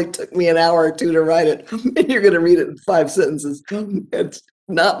probably took me an hour or 2 to write it, and you're going to read it in 5 sentences. It's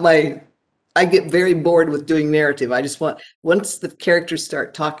not I get very bored with doing narrative. I just once the characters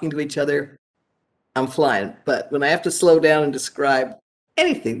start talking to each other, I'm flying. But when I have to slow down and describe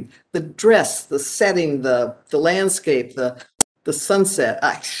anything, the dress, the setting, the landscape, the sunset,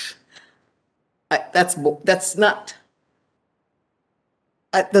 that's not,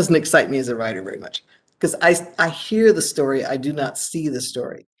 that doesn't excite me as a writer very much, because I hear the story, I do not see the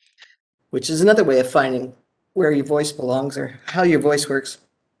story, which is another way of finding where your voice belongs or how your voice works.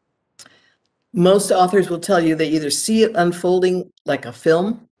 Most authors will tell you they either see it unfolding like a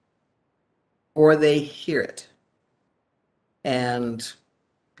film or they hear it. And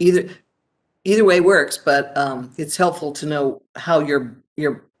either way works, but it's helpful to know how your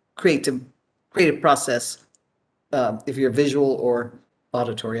creative process, if you're visual or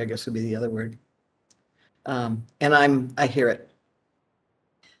auditory, I guess would be the other word. And I hear it.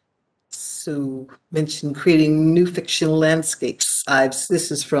 So mentioned creating new fictional landscapes.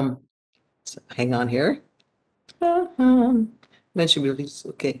 This is from, hang on here. Mentioned release,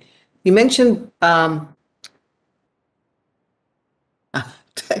 okay. You mentioned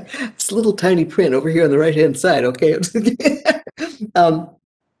it's little tiny print over here on the right-hand side, okay?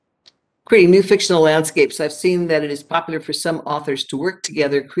 Creating new fictional landscapes. I've seen that it is popular for some authors to work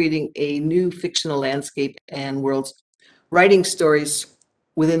together, creating a new fictional landscape and worlds, writing stories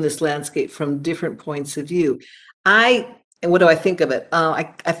within this landscape from different points of view. And what do I think of it?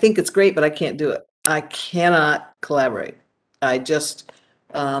 I think it's great, but I can't do it. I cannot collaborate. I just,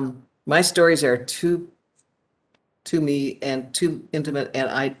 my stories are too me and too intimate, and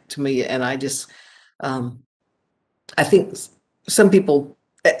I just, I think some people,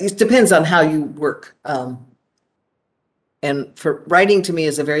 it depends on how you work. And for writing to me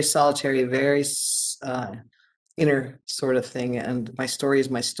is a very solitary, very inner sort of thing. And my story is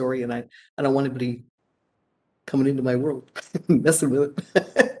my story, and I don't want anybody coming into my world, messing with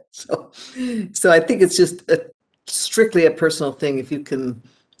it. So I think it's just strictly a personal thing. If you can,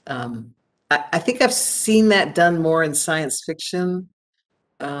 I think I've seen that done more in science fiction.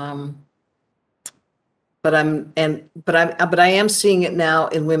 But I am seeing it now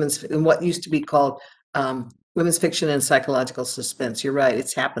in what used to be called women's fiction and psychological suspense. You're right;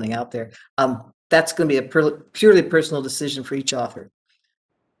 it's happening out there. That's going to be a purely personal decision for each author.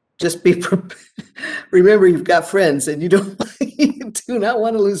 Just remember, you've got friends, and you do not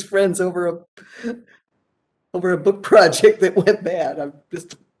want to lose friends over a book project that went bad. I'm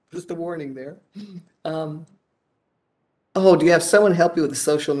just a warning there. Oh, do you have someone help you with the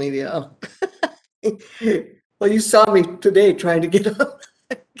social media? Oh. Well, you saw me today trying to get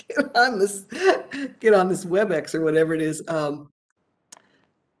on this WebEx or whatever it is.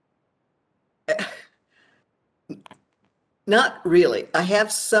 Not really. I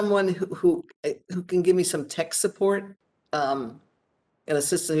have someone who can give me some tech support, an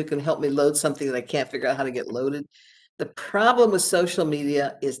assistant who can help me load something that I can't figure out how to get loaded. The problem with social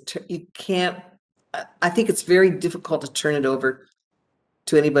media is you can't. I think it's very difficult to turn it over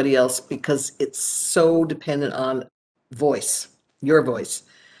to anybody else because it's so dependent on your voice.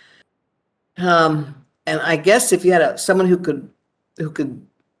 And I guess if you had someone who could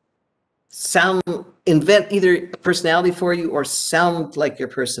invent either a personality for you or sound like your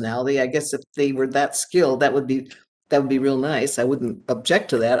personality, I guess if they were that skilled, that would be real nice. I wouldn't object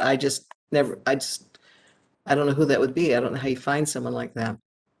to that. I don't know who that would be. I don't know how you find someone like that.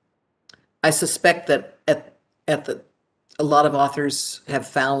 I suspect that a lot of authors have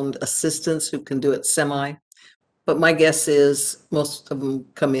found assistants who can do it semi, but my guess is most of them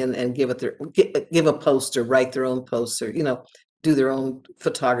come in and give a post or write their own posts or, do their own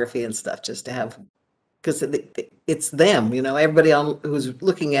photography and stuff just to have, because it's them, everybody who's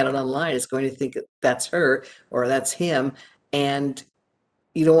looking at it online is going to think that's her or that's him. And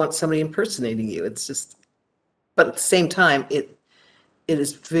you don't want somebody impersonating you. It's just, but at the same time, it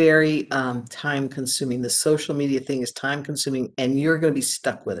is very time consuming. The social media thing is time consuming, and you're going to be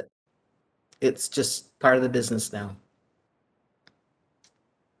stuck with it. It's just part of the business now.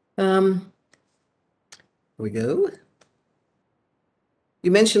 Here we go. You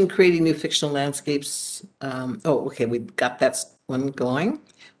mentioned creating new fictional landscapes. Oh, okay, we got that one going.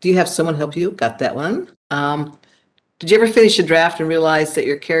 Do you have someone help you? Got that one. Did you ever finish a draft and realize that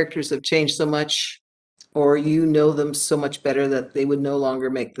your characters have changed so much, or you know them so much better that they would no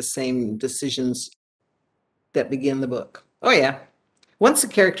longer make the same decisions that begin the book? Oh yeah. Once the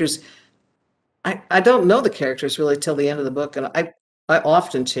characters, I don't know the characters really till the end of the book, and I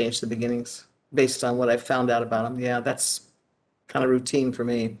often change the beginnings based on what I found out about them. Yeah, that's kind of routine for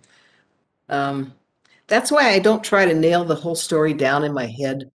me. That's why I don't try to nail the whole story down in my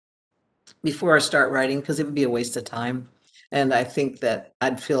head before I start writing, because it would be a waste of time. And I think that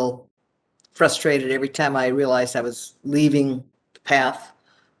I'd feel frustrated every time I realized I was leaving the path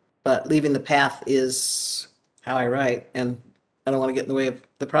but leaving the path is how I write, and I don't want to get in the way of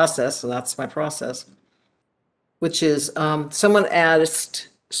the process, and that's my process. Which is, someone asked,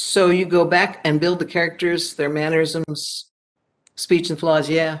 so you go back and build the characters, their mannerisms, speech and flaws?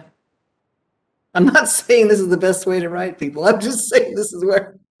 Yeah. I'm not saying this is the best way to write people. I'm just saying this is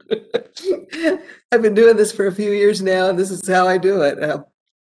where I've been doing this for a few years now, and this is how I do it.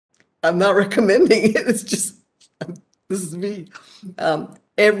 I'm not recommending it. It's just, this is me.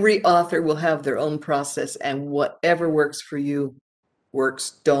 Every author will have their own process, and whatever works for you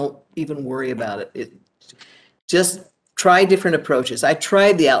works. Don't even worry about it. Just try different approaches. I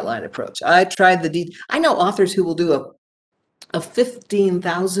tried the outline approach. I tried I know authors who will do a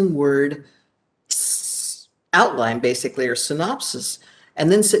 15,000 word outline, basically, or synopsis,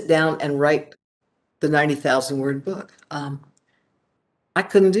 and then sit down and write the 90,000 word book. I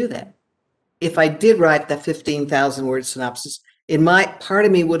couldn't do that. If I did write that 15,000 word synopsis, part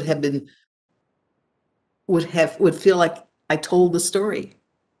of me would feel like I told the story.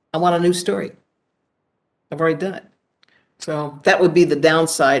 I want a new story. I've already done it. So that would be the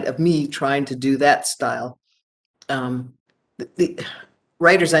downside of me trying to do that style. The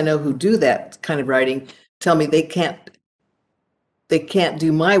writers I know who do that kind of writing tell me they can't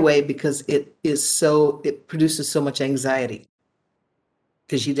do my way because it produces so much anxiety,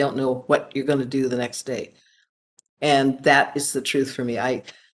 because you don't know what you're going to do the next day. And that is the truth for me.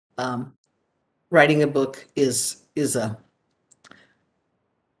 Writing a book is a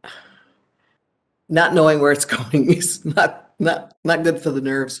not knowing where it's going is not good for the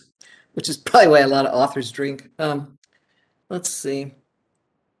nerves, which is probably why a lot of authors drink. Let's see.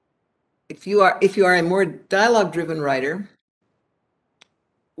 If you are a more dialogue-driven writer,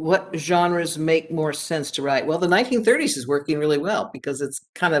 what genres make more sense to write? Well, the 1930s is working really well because it's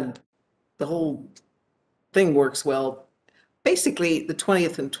kind of, the whole thing works well. Basically, the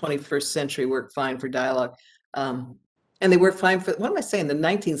 20th and 21st century work fine for dialogue. And they work fine for, what am I saying, the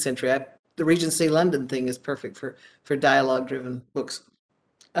 19th century. The Regency London thing is perfect for dialogue-driven books.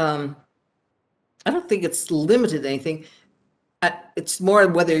 I don't think it's limited to anything. It's more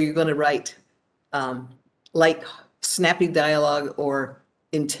whether you're going to write light, snappy dialogue or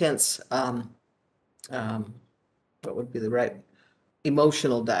intense, what would be the right,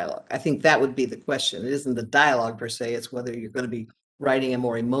 emotional dialogue. I think that would be the question. It isn't the dialogue per se, it's whether you're going to be writing a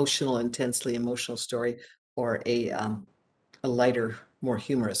more emotional, intensely emotional story, or a lighter, more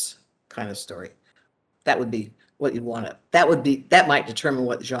humorous kind of story. That would be what you'd want to, that might determine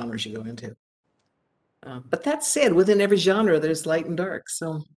what genres you go into. But that said, within every genre, there's light and dark.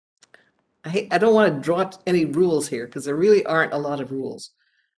 So I don't want to draw any rules here because there really aren't a lot of rules.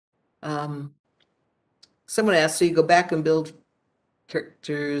 Someone asked, so you go back and build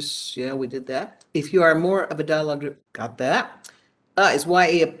characters? Yeah, we did that. If you are more of a dialogue, got that. Is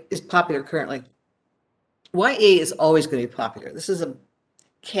YA is popular currently? YA is always going to be popular. This is a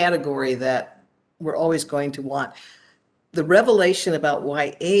category that we're always going to want. The revelation about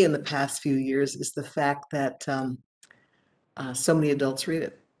YA in the past few years is the fact that so many adults read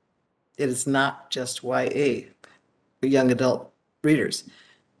it. It is not just YA for young adult readers.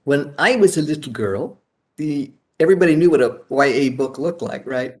 When I was a little girl, everybody knew what a YA book looked like,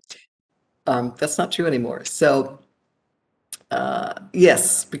 right? That's not true anymore. So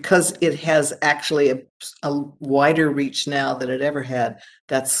yes, because it has actually a wider reach now than it ever had,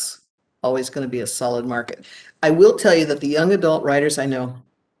 that's always going to be a solid market. I will tell you that the young adult writers I know,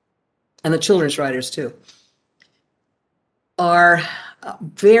 and the children's writers too, are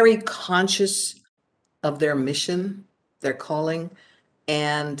very conscious of their mission, their calling,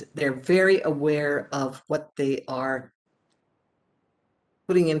 and they're very aware of what they are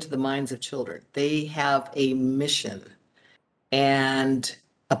putting into the minds of children. They have a mission and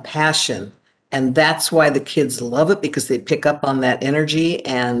a passion, and that's why the kids love it, because they pick up on that energy,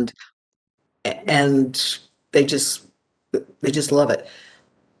 and they just love it.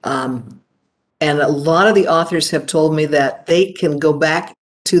 And a lot of the authors have told me that they can go back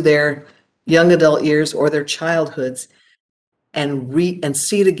to their young adult years or their childhoods and read and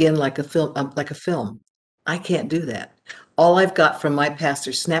see it again like a film. I can't do that. All I've got from my past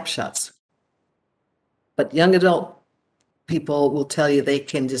are snapshots. But young adult people will tell you they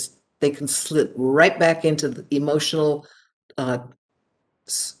can slip right back into the emotional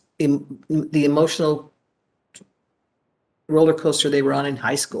roller coaster they were on in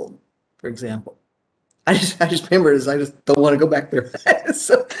high school, for example. I just remember it, I just don't want to go back there.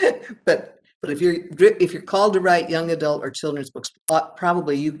 So, but if you're called to write young adult or children's books,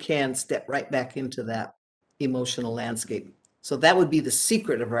 probably you can step right back into that emotional landscape. So that would be the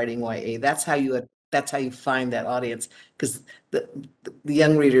secret of writing YA. That's how you that's how you find that audience, because the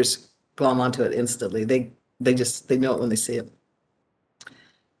young readers glom onto it instantly. They know it when they see it.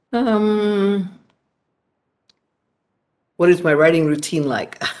 What is my writing routine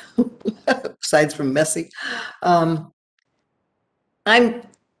like? Besides from messy. I'm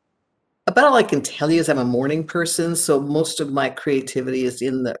about all I can tell you is I'm a morning person, so most of my creativity is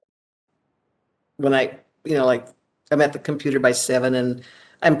when I, like I'm at the computer by 7 and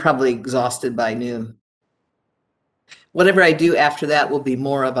I'm probably exhausted by noon. Whatever I do after that will be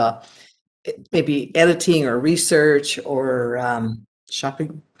more of maybe editing or research or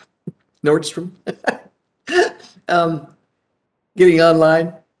shopping, Nordstrom, getting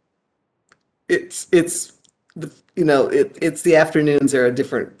online. It's the afternoons are a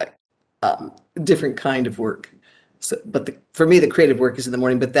different kind of work. So, but for me, the creative work is in the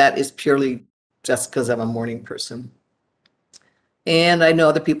morning, but that is purely just because I'm a morning person. And I know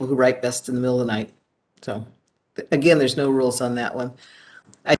other people who write best in the middle of the night. So again, there's no rules on that one.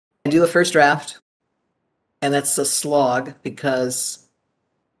 I do a first draft, and that's a slog because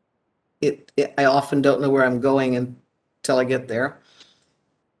I often don't know where I'm going until I get there.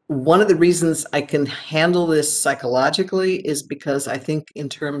 One of the reasons I can handle this psychologically is because I think in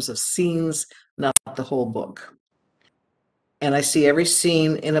terms of scenes, not the whole book. And I see every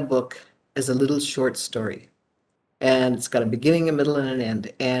scene in a book as a little short story. And it's got a beginning, a middle, and an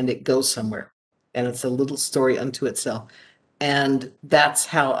end, and it goes somewhere. And it's a little story unto itself. And that's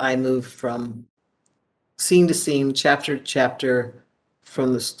how I move from scene to scene, chapter to chapter,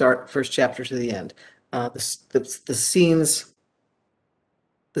 from the first chapter to the end. The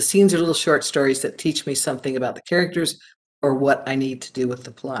scenes are little short stories that teach me something about the characters or what I need to do with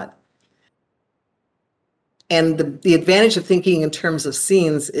the plot. And the advantage of thinking in terms of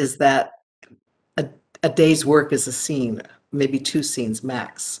scenes is that a day's work is a scene, maybe 2 scenes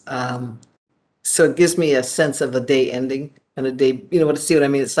max. So it gives me a sense of a day ending and a day, see what I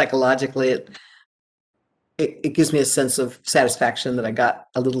mean? It's psychologically, it gives me a sense of satisfaction that I got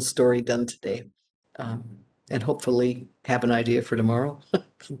a little story done today. And hopefully have an idea for tomorrow.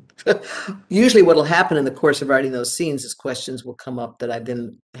 Usually what will happen in the course of writing those scenes is questions will come up that I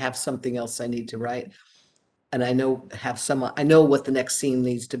then have something else I need to write. And I know what the next scene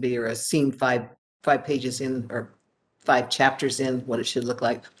needs to be, or a scene 5 pages in or 5 chapters in, what it should look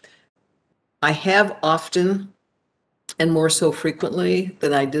like. I have often, and more so frequently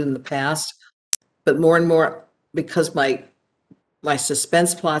than I did in the past, but more and more because my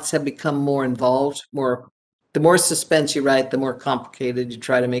suspense plots have become more involved, the more suspense you write, the more complicated you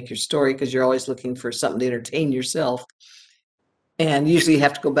try to make your story, because you're always looking for something to entertain yourself. And usually you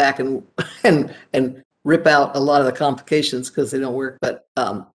have to go back and rip out a lot of the complications because they don't work. But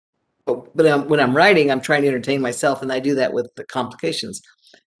when I'm writing, I'm trying to entertain myself, and I do that with the complications.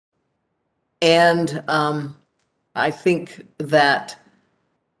 And I think that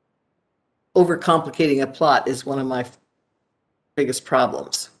overcomplicating a plot is one of my biggest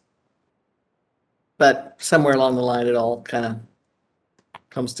problems. But somewhere along the line, it all kind of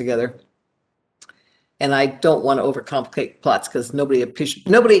comes together. And I don't want to overcomplicate plots because nobody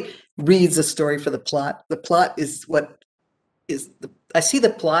reads a story for the plot. The plot is I see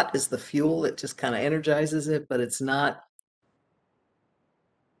the plot as the fuel that just kind of energizes it, but it's not.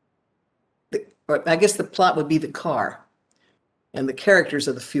 Or I guess the plot would be the car, and the characters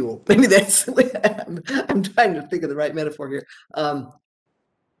are the fuel. Maybe that's the way I'm trying to think of the right metaphor here.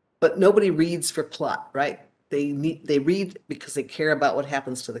 But nobody reads for plot, right? They read because they care about what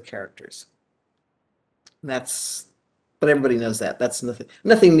happens to the characters. But everybody knows that. That's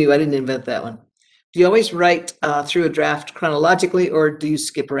nothing new. I didn't invent that one. Do you always write through a draft chronologically, or do you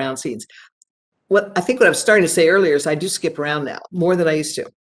skip around scenes? I think what I was starting to say earlier is I do skip around now more than I used to.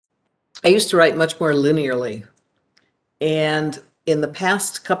 I used to write much more linearly. And in the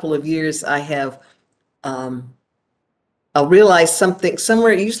past couple of years, I have I'll realize something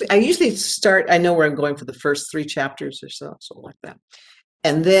somewhere. I usually start, I know where I'm going for the first 3 chapters or something like that.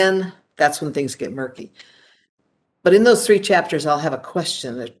 And then that's when things get murky. But in those 3 chapters, I'll have a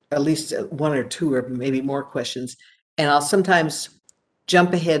question, at least 1 or 2 or maybe more questions. And I'll sometimes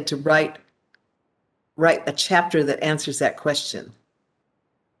jump ahead to write a chapter that answers that question.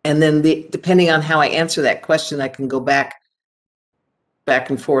 And then depending on how I answer that question, I can go back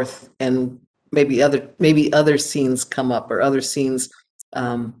and forth, and maybe other scenes come up, or other scenes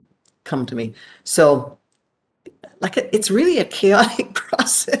come to me. So it's really a chaotic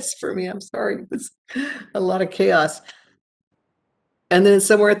process for me. I'm sorry. It's a lot of chaos. And then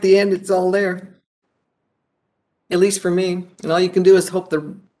somewhere at the end, it's all there. At least for me. And all you can do is hope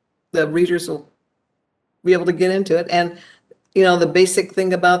the readers will be able to get into it. And the basic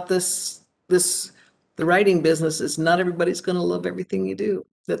thing about this The writing business is not everybody's going to love everything you do.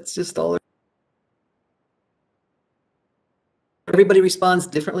 That's just all. Everybody responds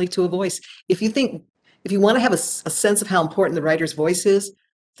differently to a voice. If you want to have a sense of how important the writer's voice is,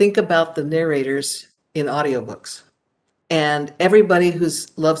 think about the narrators in audiobooks. And everybody who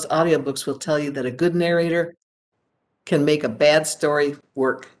loves audiobooks will tell you that a good narrator can make a bad story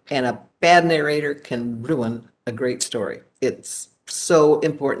work, and a bad narrator can ruin a great story. It's so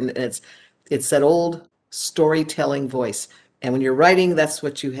important, and it's that old storytelling voice. And when you're writing, that's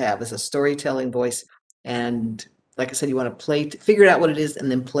what you have, is a storytelling voice. And like I said, you want to figure out what it is and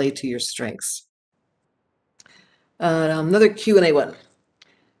then play to your strengths. Another Q&A one.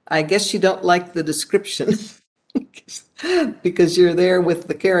 I guess you don't like the description because you're there with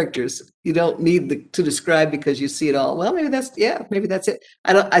the characters. You don't need to describe because you see it all. Well, maybe that's it.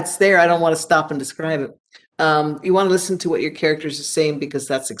 It's there. I don't want to stop and describe it. You want to listen to what your characters are saying because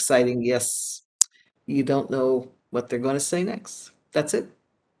that's exciting. Yes. You don't know what they're going to say next. That's it.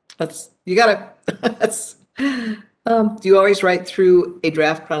 You got it. Do you always write through a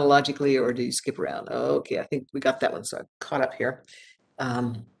draft chronologically, or do you skip around? Okay, I think we got that one, so I'm caught up here.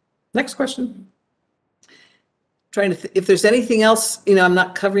 Next question. Trying to if there's anything else, I'm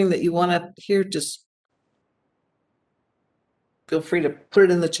not covering that you want to hear, just feel free to put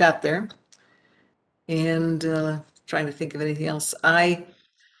it in the chat there. And trying to think of anything else.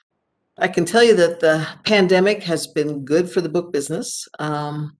 I can tell you that the pandemic has been good for the book business.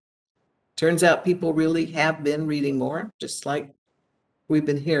 Turns out people really have been reading more, just like we've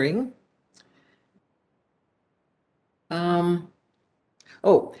been hearing. How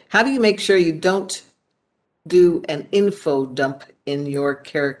do you make sure you don't do an info dump in your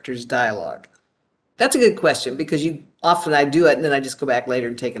character's dialogue? That's a good question, because often I do it and then I just go back later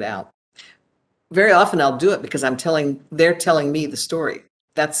and take it out. Very often I'll do it because they're telling me the story.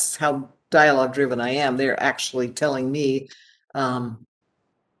 That's how dialogue driven I am. They're actually telling me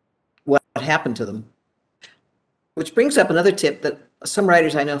what happened to them. Which brings up another tip that some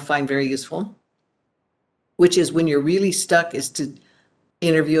writers I know find very useful, which is when you're really stuck, is to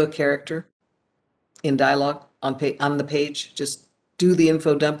interview a character in dialogue on the page. Just do the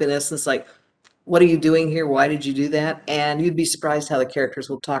info dump, in essence, like, what are you doing here? Why did you do that? And you'd be surprised how the characters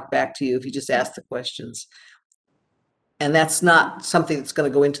will talk back to you if you just ask the questions. And that's not something that's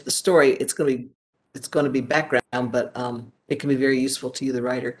going to go into the story. It's going to be background, but it can be very useful to you, the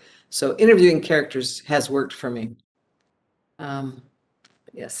writer. So interviewing characters has worked for me.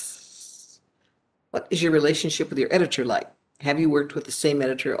 Yes. What is your relationship with your editor like? Have you worked with the same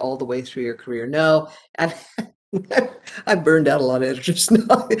editor all the way through your career? No, I've burned out a lot of editors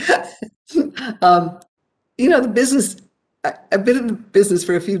now. The business, I've been in the business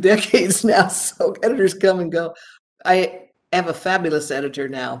for a few decades now, so editors come and go. I have a fabulous editor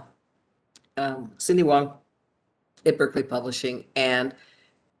now, Cindy Wong at Berkeley Publishing. And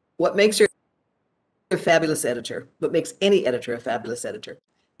what makes her a fabulous editor, what makes any editor a fabulous editor,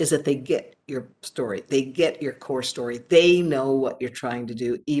 is that they get your story. They get your core story. They know what you're trying to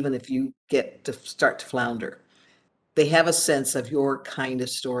do, even if you get to start to flounder. They have a sense of your kind of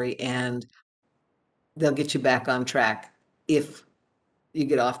story, and they'll get you back on track if you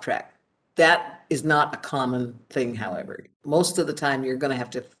get off track. That is not a common thing, however. Most of the time, you're going to have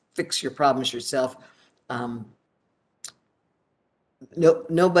to fix your problems yourself.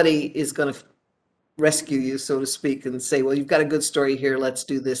 Nobody is going to rescue you, so to speak, and say, well, you've got a good story here, let's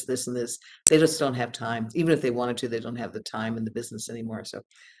do this, this, and this. They just don't have time. Even if they wanted to, they don't have the time in the business anymore. So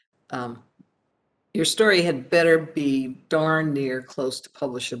your story had better be darn near close to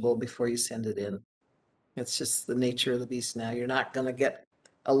publishable before you send it in. It's just the nature of the beast now. You're not going to get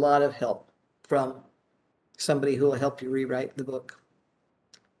a lot of help from somebody who will help you rewrite the book.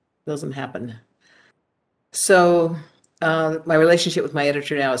 It doesn't happen. So my relationship with my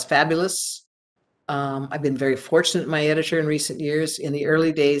editor now is fabulous. I've been very fortunate in my editor in recent years. In the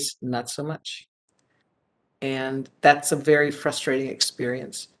early days, not so much. And that's a very frustrating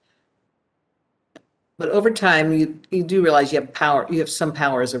experience. But over time, you do realize you have power. You have some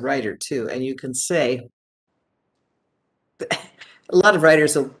power as a writer too, and you can say. A lot of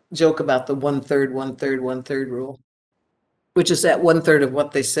writers will joke about the 1/3, 1/3, 1/3 rule, which is that 1/3 of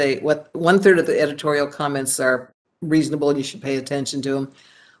what they say, 1/3 of the editorial comments are reasonable and you should pay attention to them.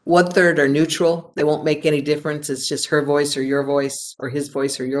 1/3 are neutral. They won't make any difference. It's just her voice or your voice, or his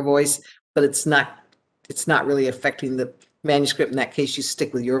voice or your voice, but it's not really affecting the manuscript. In that case, you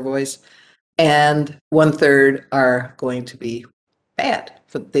stick with your voice. And 1/3 are going to be bad.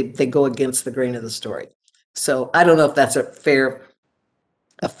 They go against the grain of the story. So I don't know if that's a fair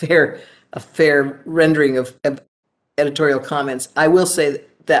rendering of editorial comments. I will say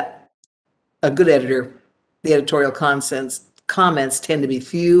that a good editor, the editorial comments tend to be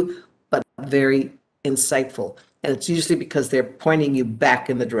few, but very insightful. And it's usually because they're pointing you back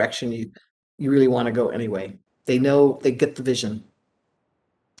in the direction you really want to go anyway. They know, they get the vision.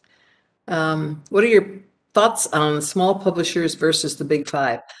 What are your thoughts on small publishers versus the big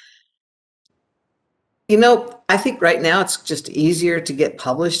five? You know, I think right now it's just easier to get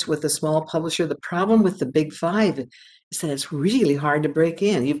published with a small publisher. The problem with the big five is that it's really hard to break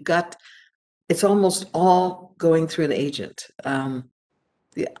in. It's almost all going through an agent.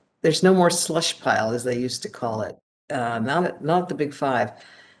 There's no more slush pile, as they used to call it. Not at the big five.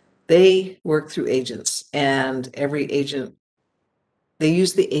 They work through agents, and every agent, they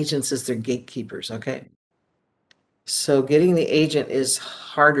use the agents as their gatekeepers, okay? So getting the agent is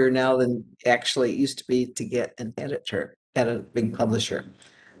harder now than actually it used to be to get an editor at a big publisher.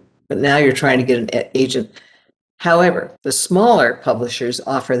 But now you're trying to get an agent. However, the smaller publishers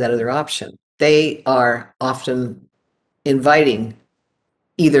offer that other option. They are often inviting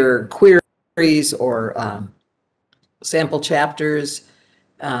either queries or sample chapters.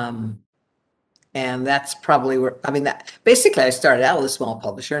 And that's probably where, I mean, basically I started out with a small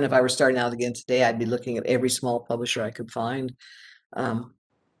publisher, and if I were starting out again today, I'd be looking at every small publisher I could find.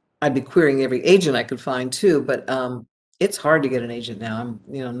 I'd be querying every agent I could find too, but it's hard to get an agent now. I'm,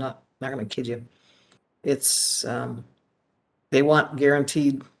 not going to kid you. It's, they want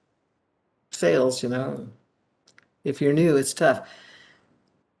guaranteed sales, If you're new, it's tough.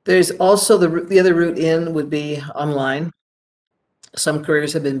 There's also the other route in would be online. Some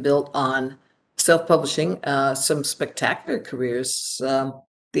careers have been built on self-publishing, some spectacular careers.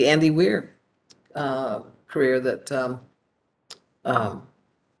 The Andy Weir career that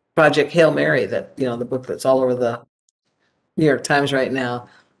Project Hail Mary, that, the book that's all over the New York Times right now.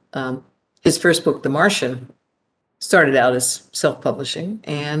 His first book, The Martian, started out as self-publishing,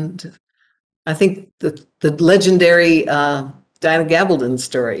 and I think the legendary Diana Gabaldon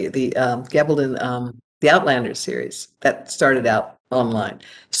story, the Gabaldon, the Outlander series, that started out online.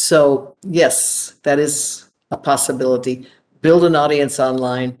 So yes, that is a possibility. Build an audience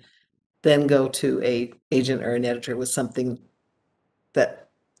online, then go to a agent or an editor with something that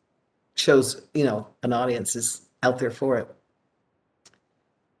shows, an audience is out there for it.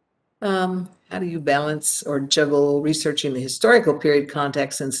 How do you balance or juggle researching the historical period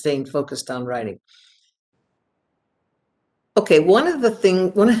context and staying focused on writing? Okay, one of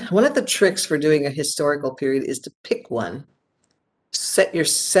the tricks for doing a historical period is to pick one, set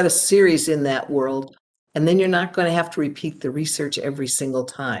a series in that world, and then you're not going to have to repeat the research every single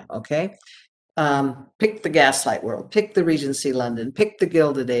time, okay? Pick the Gaslight world, pick the Regency London, pick the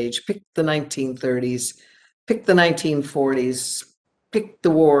Gilded Age, pick the 1930s, pick the 1940s, pick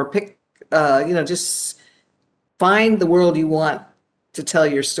the war, just find the world you want to tell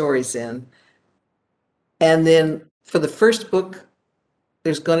your stories in. And then for the first book,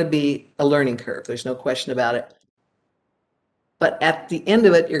 there's going to be a learning curve. There's no question about it. But at the end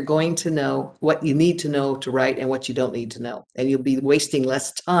of it, you're going to know what you need to know to write and what you don't need to know. And you'll be wasting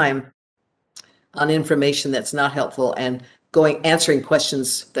less time on information that's not helpful and answering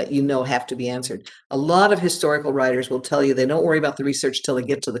questions that have to be answered. A lot of historical writers will tell you they don't worry about the research till they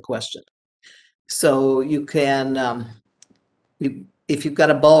get to the question. So you can, if you've got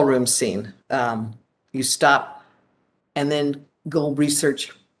a ballroom scene, you stop and then go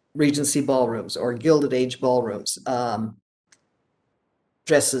research Regency ballrooms or Gilded Age ballrooms,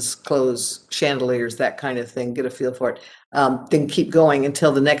 dresses, clothes, chandeliers, that kind of thing, get a feel for it. Then keep going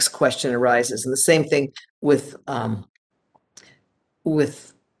until the next question arises. And the same thing with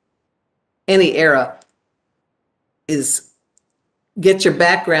any era is get your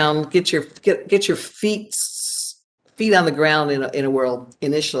background, get your feet on the ground in a world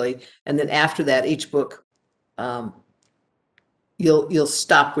initially, and then after that, each book, you'll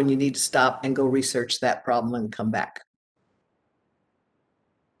stop when you need to stop and go research that problem and come back.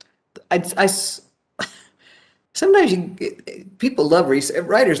 Sometimes people love research.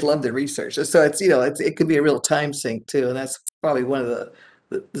 Writers love their research, so it could be a real time sink too, and that's probably one of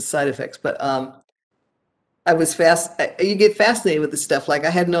the side effects. But you get fascinated with the stuff. Like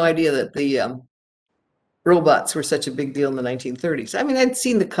I had no idea that the robots were such a big deal in the 1930s. I mean, I'd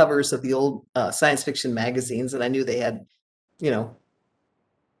seen the covers of the old science fiction magazines, and I knew they had,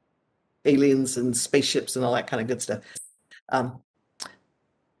 aliens and spaceships and all that kind of good stuff.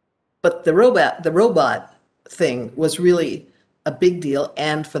 But the robot thing was really a big deal,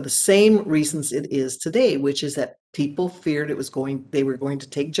 and for the same reasons it is today, which is that people feared they were going to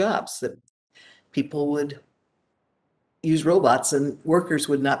take jobs, that people would use robots and workers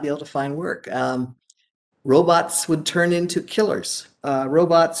would not be able to find work. robots would turn into killers.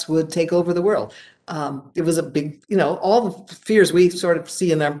 Robots would take over the world. It was a big, all the fears we sort of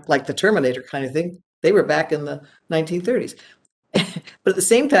see in them, like the Terminator kind of thing, they were back in the 1930s. But at the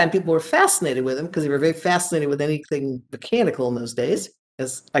same time, people were fascinated with them because they were very fascinated with anything mechanical in those days,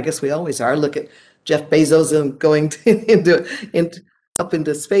 as I guess we always are. Look at Jeff Bezos and going up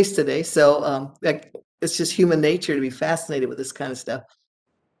into space today. So it's just human nature to be fascinated with this kind of stuff.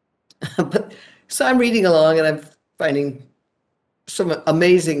 But so I'm reading along and I'm finding some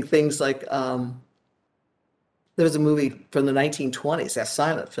amazing things like there was a movie from the 1920s, a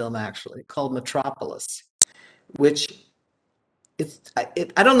silent film actually, called Metropolis, which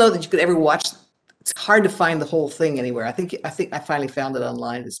I don't know that you could ever watch. It's hard to find the whole thing anywhere. I think I finally found it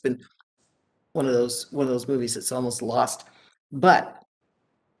online. It's been one of those movies that's almost lost. But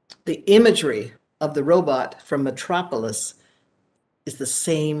the imagery of the robot from Metropolis is the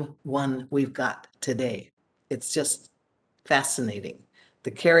same one we've got today. It's just fascinating.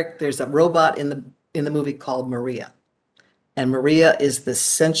 There's a robot in the movie called Maria. And Maria is the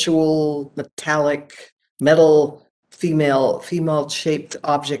sensual, metallic, metal, female shaped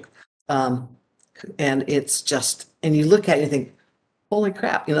object. And it's just, and you look at it and you think, holy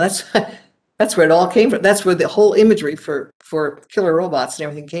crap, that's where it all came from. That's where the whole imagery for killer robots and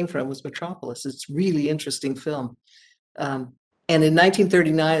everything came from, was Metropolis. It's a really interesting film. And in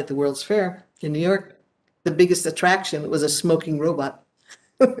 1939 at the World's Fair in New York, the biggest attraction was a smoking robot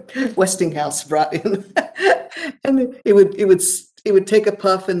Westinghouse brought in. And it would take a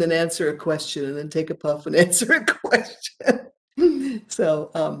puff and then answer a question, and then take a puff and answer a question.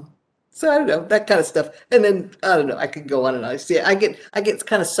 So I don't know, that kind of stuff. And then I don't know, I could go on and on. See, I get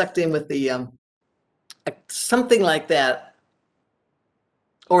kind of sucked in with the something like that,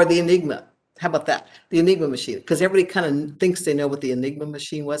 or the Enigma. How about that? The Enigma machine, because everybody kind of thinks they know what the Enigma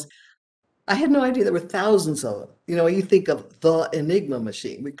machine was. I had no idea there were thousands of them. You think of the Enigma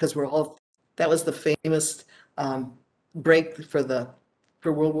machine because that was the famous break for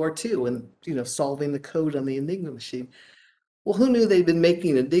World War II, and solving the code on the Enigma machine. Well, who knew they'd been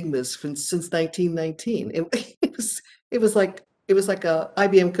making Enigmas since 1919? It was like a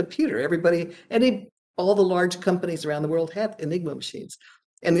IBM computer. All the large companies around the world had Enigma machines,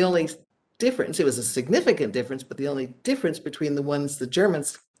 and the only difference, it was a significant difference, but the only difference between the ones the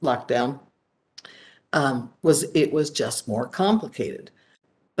Germans locked down was it was just more complicated.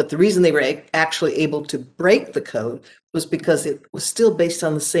 But the reason they were actually able to break the code was because it was still based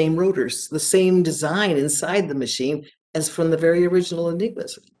on the same rotors, the same design inside the machine as from the very original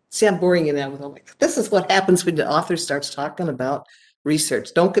Enigmas. See, I'm boring you now with all that. This is what happens when the author starts talking about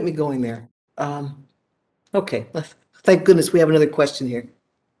research. Don't get me going there. Okay, thank goodness we have another question here.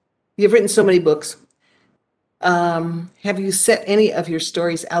 You've written so many books. Have you set any of your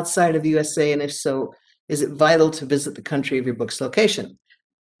stories outside of the USA? And if so, is it vital to visit the country of your book's location?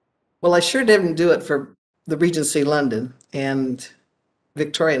 Well, I sure didn't do it for the Regency London and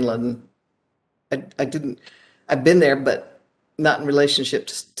Victorian London. I didn't. I've been there, but not in relationship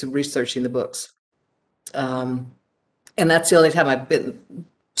to researching the books. And that's the only time I've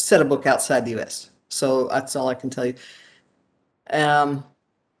set a book outside the US. So that's all I can tell you.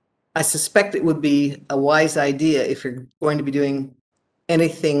 I suspect it would be a wise idea if you're going to be doing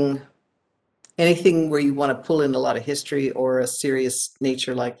anything where you want to pull in a lot of history or a serious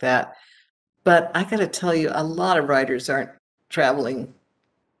nature like that. But I got to tell you, a lot of writers aren't traveling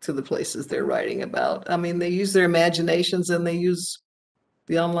to the places they're writing about. I mean, they use their imaginations and they use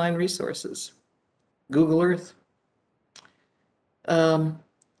the online resources, Google Earth.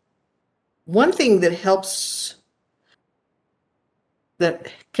 One thing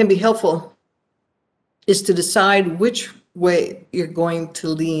that can be helpful is to decide which way you're going to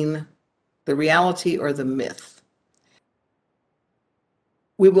lean, the reality or the myth.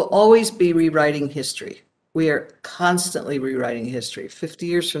 We will always be rewriting history. We are constantly rewriting history. 50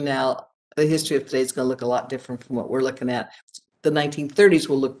 years from now, the history of today is going to look a lot different from what we're looking at. The 1930s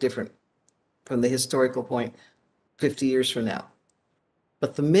will look different from the historical point 50 years from now.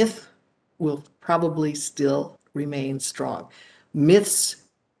 But the myth will probably still remain strong. Myths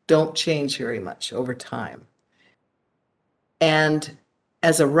don't change very much over time. And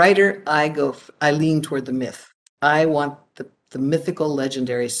as a writer, I lean toward the myth. I want the mythical,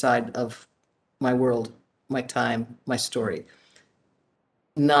 legendary side of my world, my time, my story,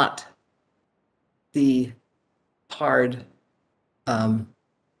 not the hard or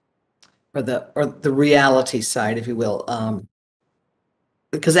the reality side, if you will,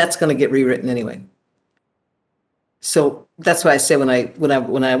 because that's going to get rewritten anyway. So that's why I say when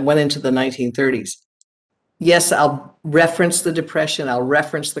I went into the 1930s, yes, I'll reference the Depression, I'll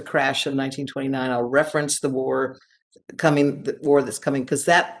reference the crash of 1929, I'll reference the war that's coming, because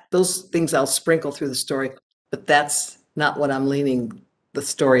those things I'll sprinkle through the story, but that's not what I'm leaning the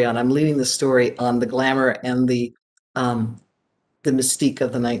story on. I'm leaning the story on the glamour and the mystique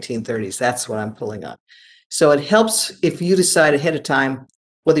of the 1930s. That's what I'm pulling on. So it helps if you decide ahead of time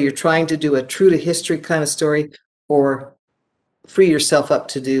whether you're trying to do a true to history kind of story or free yourself up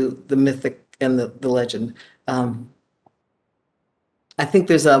to do the mythic and the legend. I think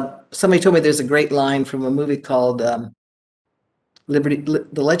somebody told me there's a great line from a movie called The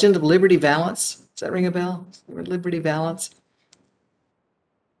Legend of Liberty Valance. Does that ring a bell? Liberty Valance.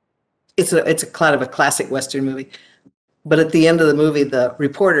 It's a kind of a classic Western movie. But at the end of the movie, the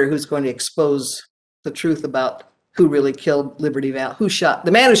reporter who's going to expose the truth about who really killed Liberty Valance,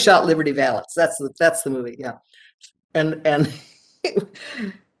 the man who shot Liberty Valance. That's the movie, yeah. And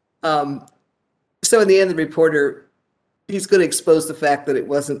so in the end, the reporter, he's going to expose the fact that it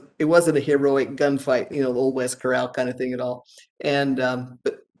wasn't a heroic gunfight, the old West Corral kind of thing at all. And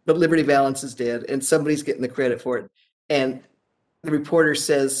but Liberty Valance is dead, and somebody's getting the credit for it. And the reporter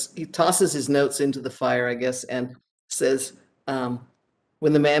says, he tosses his notes into the fire, I guess, and says,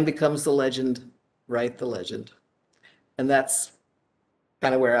 when the man becomes the legend, write the legend. And that's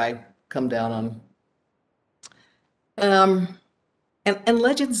kind of where I come down on. And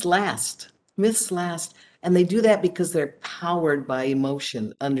legends last, myths last, and they do that because they're powered by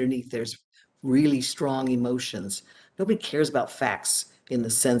emotion underneath. There's really strong emotions. Nobody cares about facts in the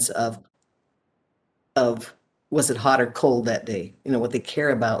sense of was it hot or cold that day? What they care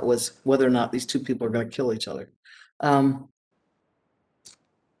about was whether or not these two people are going to kill each other.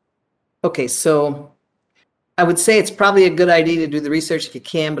 Okay, so I would say it's probably a good idea to do the research if you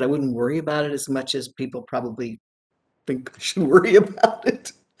can, but I wouldn't worry about it as much as people probably think I should worry about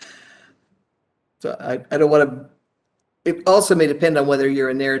it. So I don't want to. It also may depend on whether you're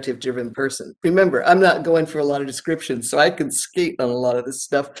a narrative-driven person. Remember, I'm not going for a lot of descriptions, so I can skate on a lot of this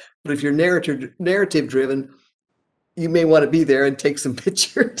stuff. But if you're narrative-driven, you may want to be there and take some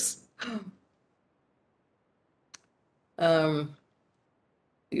pictures.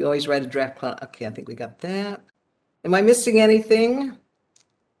 You always write a draft plan. Okay, I think we got that. Am I missing anything?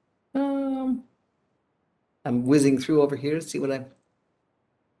 I'm whizzing through over here to see what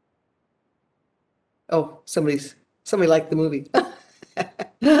oh, somebody liked the movie.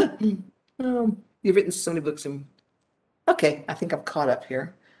 You've written so many books. Okay, I think I'm caught up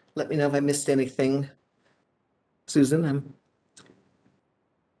here. Let me know if I missed anything. Susan,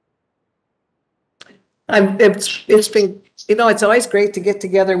 it's been, it's always great to get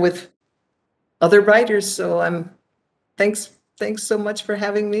together with other writers. So thanks so much for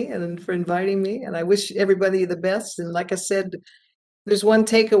having me and for inviting me. And I wish everybody the best. And like I said, there's one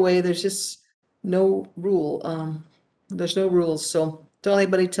takeaway. There's just no rule. There's no rules. So don't let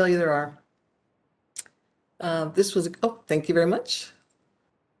anybody tell you there are. Thank you very much.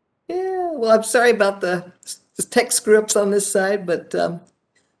 Yeah, well, I'm sorry about the tech screw-ups on this side, but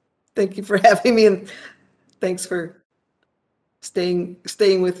thank you for having me, and thanks for staying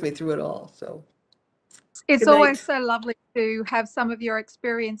with me through it all. So it's always so lovely to have some of your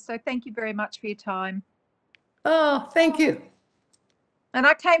experience. So thank you very much for your time. Oh, thank you. And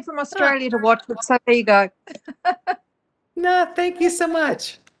I came from Australia to watch it, so there you go. No, thank you so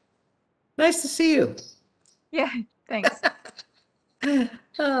much. Nice to see you. Yeah, thanks.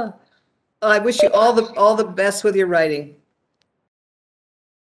 I wish you all the best with your writing.